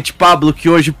atacante Pablo, que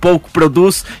hoje pouco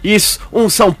produz. Isso, um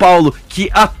São Paulo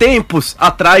que há tempos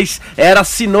atrás era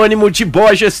sinônimo de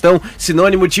boa gestão,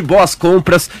 sinônimo de boas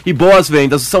compras e boas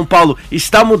vendas. O São Paulo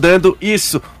está mudando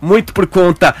isso muito por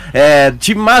conta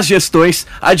de más gestões.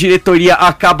 A diretoria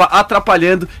acaba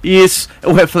atrapalhando e isso,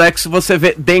 o reflexo você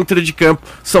vê dentro de campo.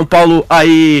 São Paulo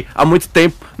aí há muito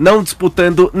tempo não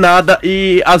disputando nada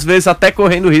e às vezes até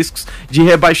correndo riscos de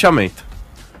rebaixamento.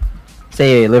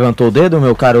 Você levantou o dedo,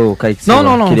 meu caro Kaique Silva?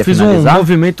 Não. Fiz finalizar um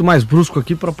movimento mais brusco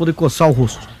aqui para poder coçar o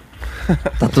rosto.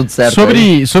 Tá tudo certo.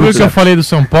 Sobre o que eu falei do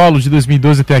São Paulo, de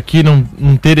 2012 até aqui,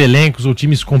 não ter elencos ou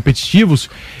times competitivos,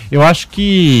 eu acho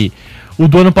que o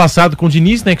do ano passado com o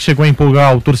Diniz, né, que chegou a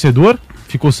empolgar o torcedor,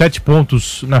 ficou 7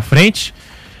 pontos na frente.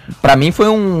 Pra mim foi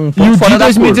um ponto fora da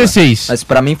 2016. Curva. Mas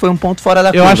pra mim foi um ponto fora da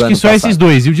curva. Eu acho que só passado. Esses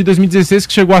dois. E o de 2016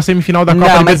 que chegou à semifinal da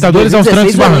Copa Libertadores aos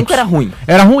trancos e barrancos. Era ruim.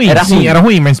 Era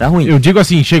ruim, mas eu digo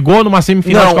assim, chegou numa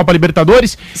semifinal de Copa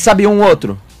Libertadores. Sabe um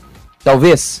outro?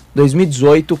 Talvez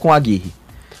 2018 com a Aguirre.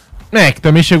 Que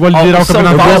também chegou a liderar o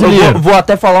Campeonato Brasileiro. Vou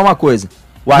até falar uma coisa.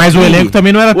 Mas o elenco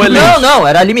também não era tudo. Não,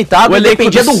 era limitado,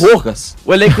 dependia do Rojas.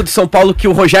 O elenco do São Paulo que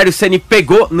o Rogério Ceni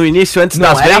pegou no início, antes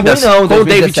das vendas, com o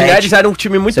David Neres, era um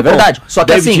time muito bom. É verdade. Só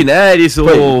que David Neres, só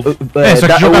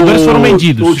que jogadores foram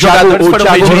vendidos. Os jogadores foram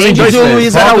vendidos e o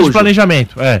Luiz Araújo. De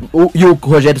planejamento. E o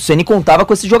Rogério Ceni contava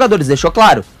com esses jogadores, deixou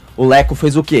claro. O Leco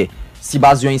fez o quê? Se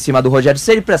baseou em cima do Rogério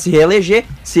Ceni para se reeleger,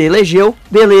 se elegeu,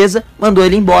 beleza, mandou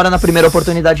ele embora na primeira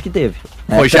oportunidade que teve.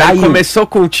 O Rogério começou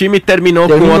com um time e terminou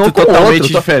com outro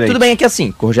totalmente diferente. Tudo bem, é que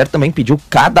assim, o Rogério também pediu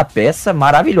cada peça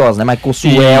maravilhosa, né? Michael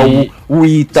Suel, o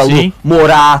Ítalo,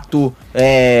 Morato,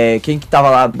 quem que tava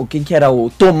lá, quem que era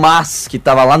o Tomás, que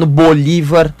tava lá no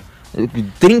Bolívar,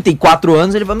 34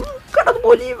 anos, ele falou, cara do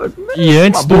Bolívar. E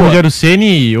antes do Rogério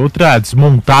Ceni, outra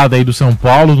desmontada aí do São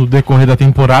Paulo no decorrer da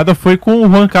temporada foi com o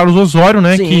Juan Carlos Osório,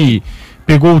 né? Sim. Que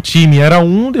pegou o time, era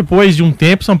depois de um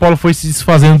tempo, São Paulo foi se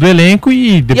desfazendo do elenco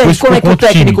e depois como é que o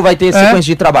técnico vai ter sequência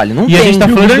de trabalho? Não tem. A gente tá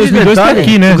falando de 2002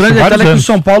 aqui, né? O grande detalhe é que o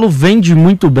São Paulo vende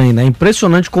muito bem, né?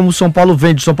 Impressionante como o São Paulo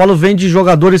vende. O São Paulo vende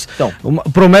jogadores,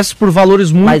 promessas por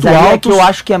valores muito altos. Mas que eu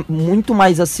acho que é muito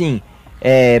mais assim...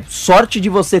 sorte de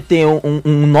você ter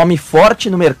um nome forte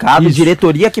no mercado,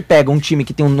 diretoria que pega um time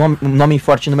que tem um nome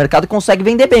forte no mercado e consegue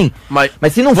vender bem.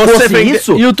 Mas se não fosse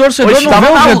isso... E o torcedor não vê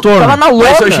o retorno. Tava na lona.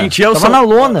 Mas hoje em dia na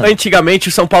lona. Antigamente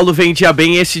o São Paulo vendia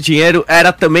bem e esse dinheiro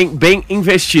era também bem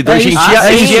investido. Hoje em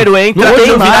dia esse dinheiro entra e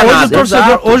não vira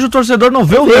nada. Hoje o torcedor não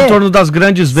vê o retorno das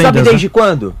grandes vendas. Sabe desde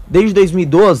quando? Desde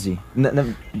 2012,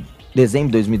 dezembro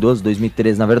de 2012,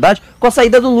 2013 na verdade, com a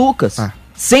saída do Lucas.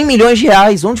 100 milhões de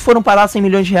reais. Onde foram parar 100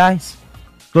 milhões de reais?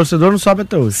 O torcedor não sabe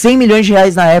até hoje. 100 milhões de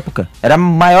reais na época. Era a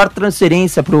maior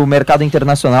transferência pro mercado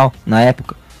internacional na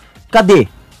época. Cadê?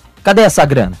 Cadê essa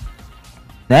grana?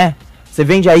 Né? Você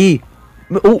vende aí...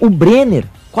 O Brenner,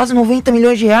 quase 90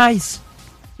 milhões de reais.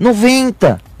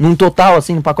 90! Num total,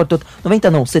 assim, no pacote total.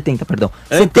 90 não, 70, perdão.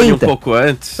 Antony 70. Um pouco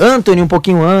antes. Antony um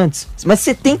pouquinho antes. Mas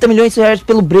 70 milhões de reais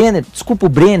pelo Brenner. Desculpa, o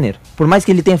Brenner, por mais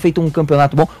que ele tenha feito um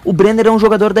campeonato bom, o Brenner é um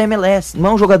jogador da MLS,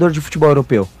 não é um jogador de futebol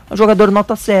europeu. É um jogador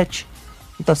nota 7.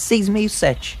 Nota 6,5,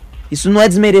 7. Isso não é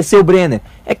desmerecer o Brenner.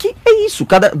 É que é isso.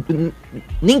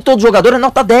 Nem todo jogador é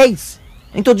nota 10.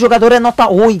 Nem todo jogador é nota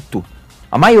 8.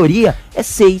 A maioria é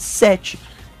 6, 7.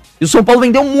 E o São Paulo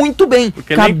vendeu muito bem.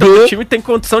 Porque nem todo time tem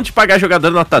condição de pagar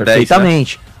jogador nota 10.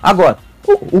 Perfeitamente. Né? Agora,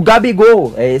 o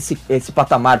Gabigol, esse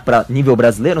patamar para nível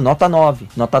brasileiro, nota 9,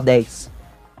 nota 10.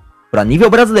 Pra nível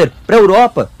brasileiro. Pra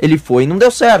Europa, ele foi e não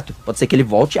deu certo. Pode ser que ele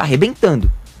volte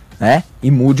arrebentando, né? E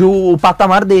mude o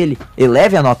patamar dele,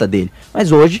 eleve a nota dele.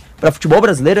 Mas hoje, pra futebol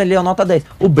brasileiro, ele é a nota 10.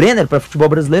 O Brenner, pra futebol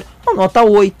brasileiro, é a nota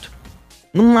 8.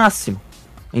 No máximo.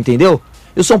 Entendeu?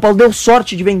 E o São Paulo deu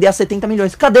sorte de vender a 70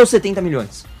 milhões. Cadê os 70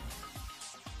 milhões?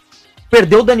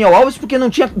 Perdeu o Daniel Alves porque não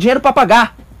tinha dinheiro pra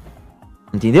pagar.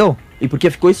 Entendeu? E porque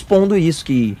ficou expondo isso,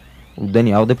 que o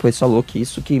Daniel depois falou que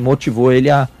isso que motivou ele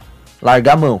a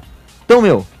largar a mão. Então,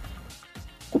 meu,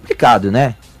 complicado,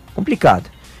 né? Complicado.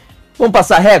 Vamos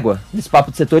passar régua nesse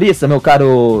papo de setorista, meu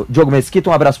caro Diogo Mesquita,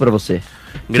 um abraço pra você.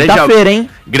 Quinta-feira, hein?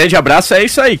 Grande abraço, é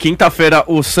isso aí. Quinta-feira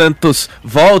o Santos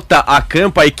volta a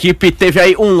campo. A equipe teve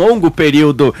aí um longo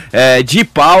período de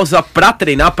pausa pra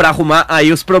treinar, pra arrumar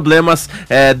aí os problemas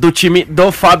do time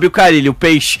do Fábio Carille. O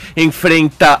Peixe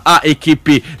enfrenta a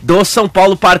equipe do São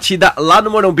Paulo, partida lá no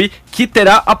Morumbi, que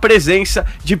terá a presença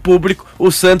de público.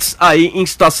 O Santos aí em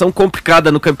situação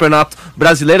complicada no Campeonato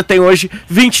Brasileiro, tem hoje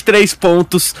 23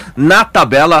 pontos na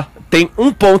tabela. Tem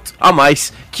um ponto a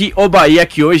mais que o Bahia,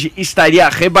 que hoje estaria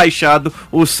rebaixado,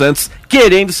 o Santos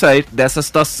querendo sair dessa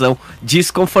situação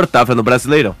desconfortável no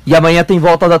Brasileirão. E amanhã tem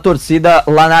volta da torcida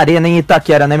lá na Arena em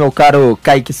Itaquera, né, meu caro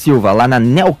Kaique Silva, lá na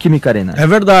Neoquímica Arena. É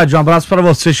verdade, um abraço para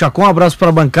você, Chacon, um abraço para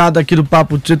a bancada aqui do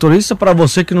Papo de Setorista, para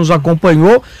você que nos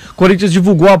acompanhou. Corinthians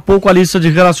divulgou há pouco a lista de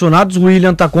relacionados, o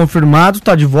William tá confirmado,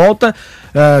 tá de volta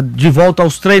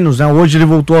aos treinos, né? Hoje ele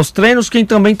voltou aos treinos. Quem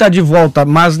também tá de volta,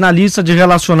 mas na lista de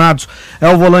relacionados, é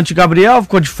o volante Gabriel,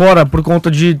 ficou de fora por conta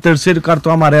de terceiro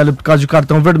cartão amarelo e por causa de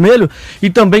cartão vermelho, e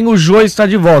também o Jô está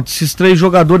de volta. Esses 3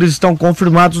 jogadores estão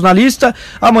confirmados na lista.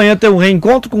 Amanhã tem um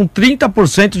reencontro com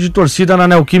 30% de torcida na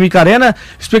Neoquímica Arena,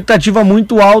 expectativa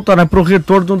muito alta, né, pro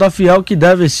retorno da Fiel, que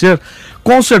deve ser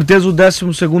com certeza o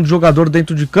 12º jogador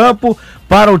dentro de campo.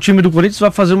 Para o time do Corinthians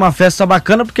vai fazer uma festa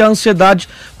bacana, porque a ansiedade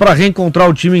para reencontrar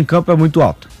o time em campo é muito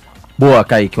alta. Boa,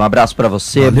 Kaique, um abraço para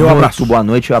você. Valeu, muito abraço. Boa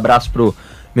noite, um abraço pro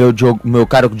meu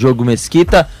caro Diogo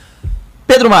Mesquita.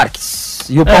 Pedro Marques,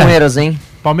 e o Palmeiras, hein?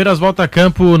 Palmeiras volta a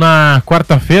campo na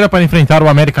quarta-feira para enfrentar o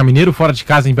América Mineiro fora de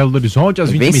casa em Belo Horizonte às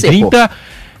 20h30.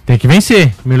 Tem que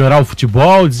vencer, melhorar o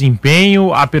futebol, o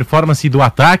desempenho, a performance do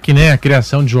ataque, né? A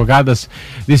criação de jogadas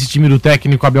desse time do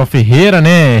técnico Abel Ferreira,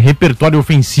 né? Repertório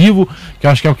ofensivo, que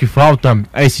eu acho que é o que falta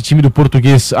a esse time do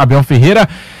português Abel Ferreira.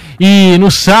 E no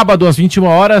sábado, às 21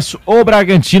 horas, o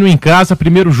Bragantino em casa,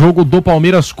 primeiro jogo do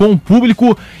Palmeiras com o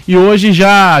público, e hoje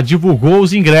já divulgou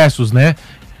os ingressos, né?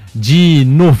 De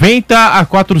 90 a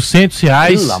 400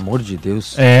 reais. Pelo amor de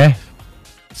Deus.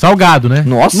 Salgado, né?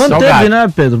 Nossa, Manteve, salgado.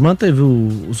 né, Pedro? Manteve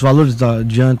os valores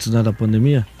de antes, né, da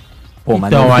pandemia? Pô,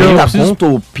 mas Então, não aí eu dá preciso- conta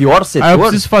o pior setor? Aí eu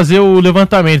preciso fazer o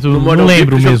levantamento, não Morumbi,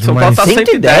 lembro pro jogo mesmo, São Paulo mas... tá 110,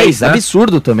 110, né?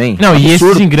 absurdo também. Não, e esses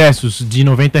absurdo. ingressos de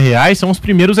 90 reais são os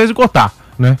primeiros a esgotar,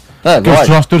 né? Porque o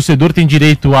lógico. nosso torcedor tem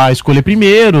direito a escolher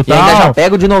primeiro e E ainda já tal.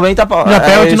 pego de 90 Já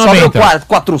pego de 90.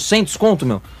 400 conto,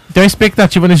 meu. Então a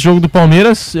expectativa nesse jogo do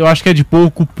Palmeiras, eu acho que é de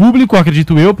pouco público,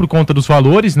 acredito eu, por conta dos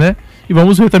valores, né? E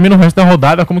vamos ver também no resto da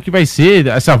rodada como que vai ser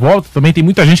essa volta. Também tem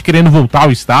muita gente querendo voltar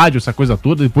ao estádio, essa coisa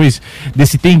toda, depois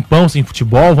desse tempão sem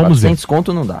futebol, vamos ver. 400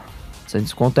 conto não dá.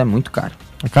 400 conto é muito caro.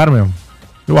 É caro mesmo.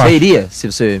 Eu Você acho. iria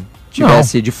se você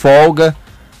tivesse de folga,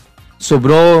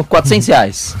 sobrou 400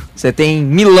 reais. Você tem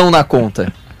milão na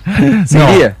conta. Você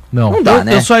Não, iria? não. Não dá,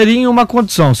 né? Eu só iria em uma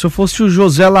condição, se eu fosse o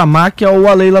José Lamáquia ou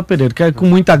a Leila Pereira, que é com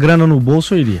muita grana no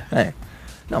bolso eu iria. É.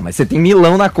 Não, mas você tem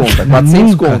milão na conta,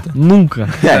 400 Nunca, conto. nunca,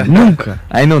 É. nunca.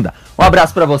 Aí não dá. Um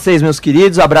abraço pra vocês, meus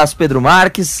queridos. Abraço, Pedro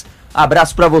Marques.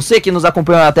 Abraço pra você que nos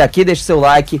acompanhou até aqui. Deixe seu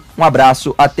like. Um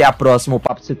abraço. Até a próxima. O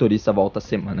Papo Setorista volta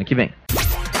semana que vem.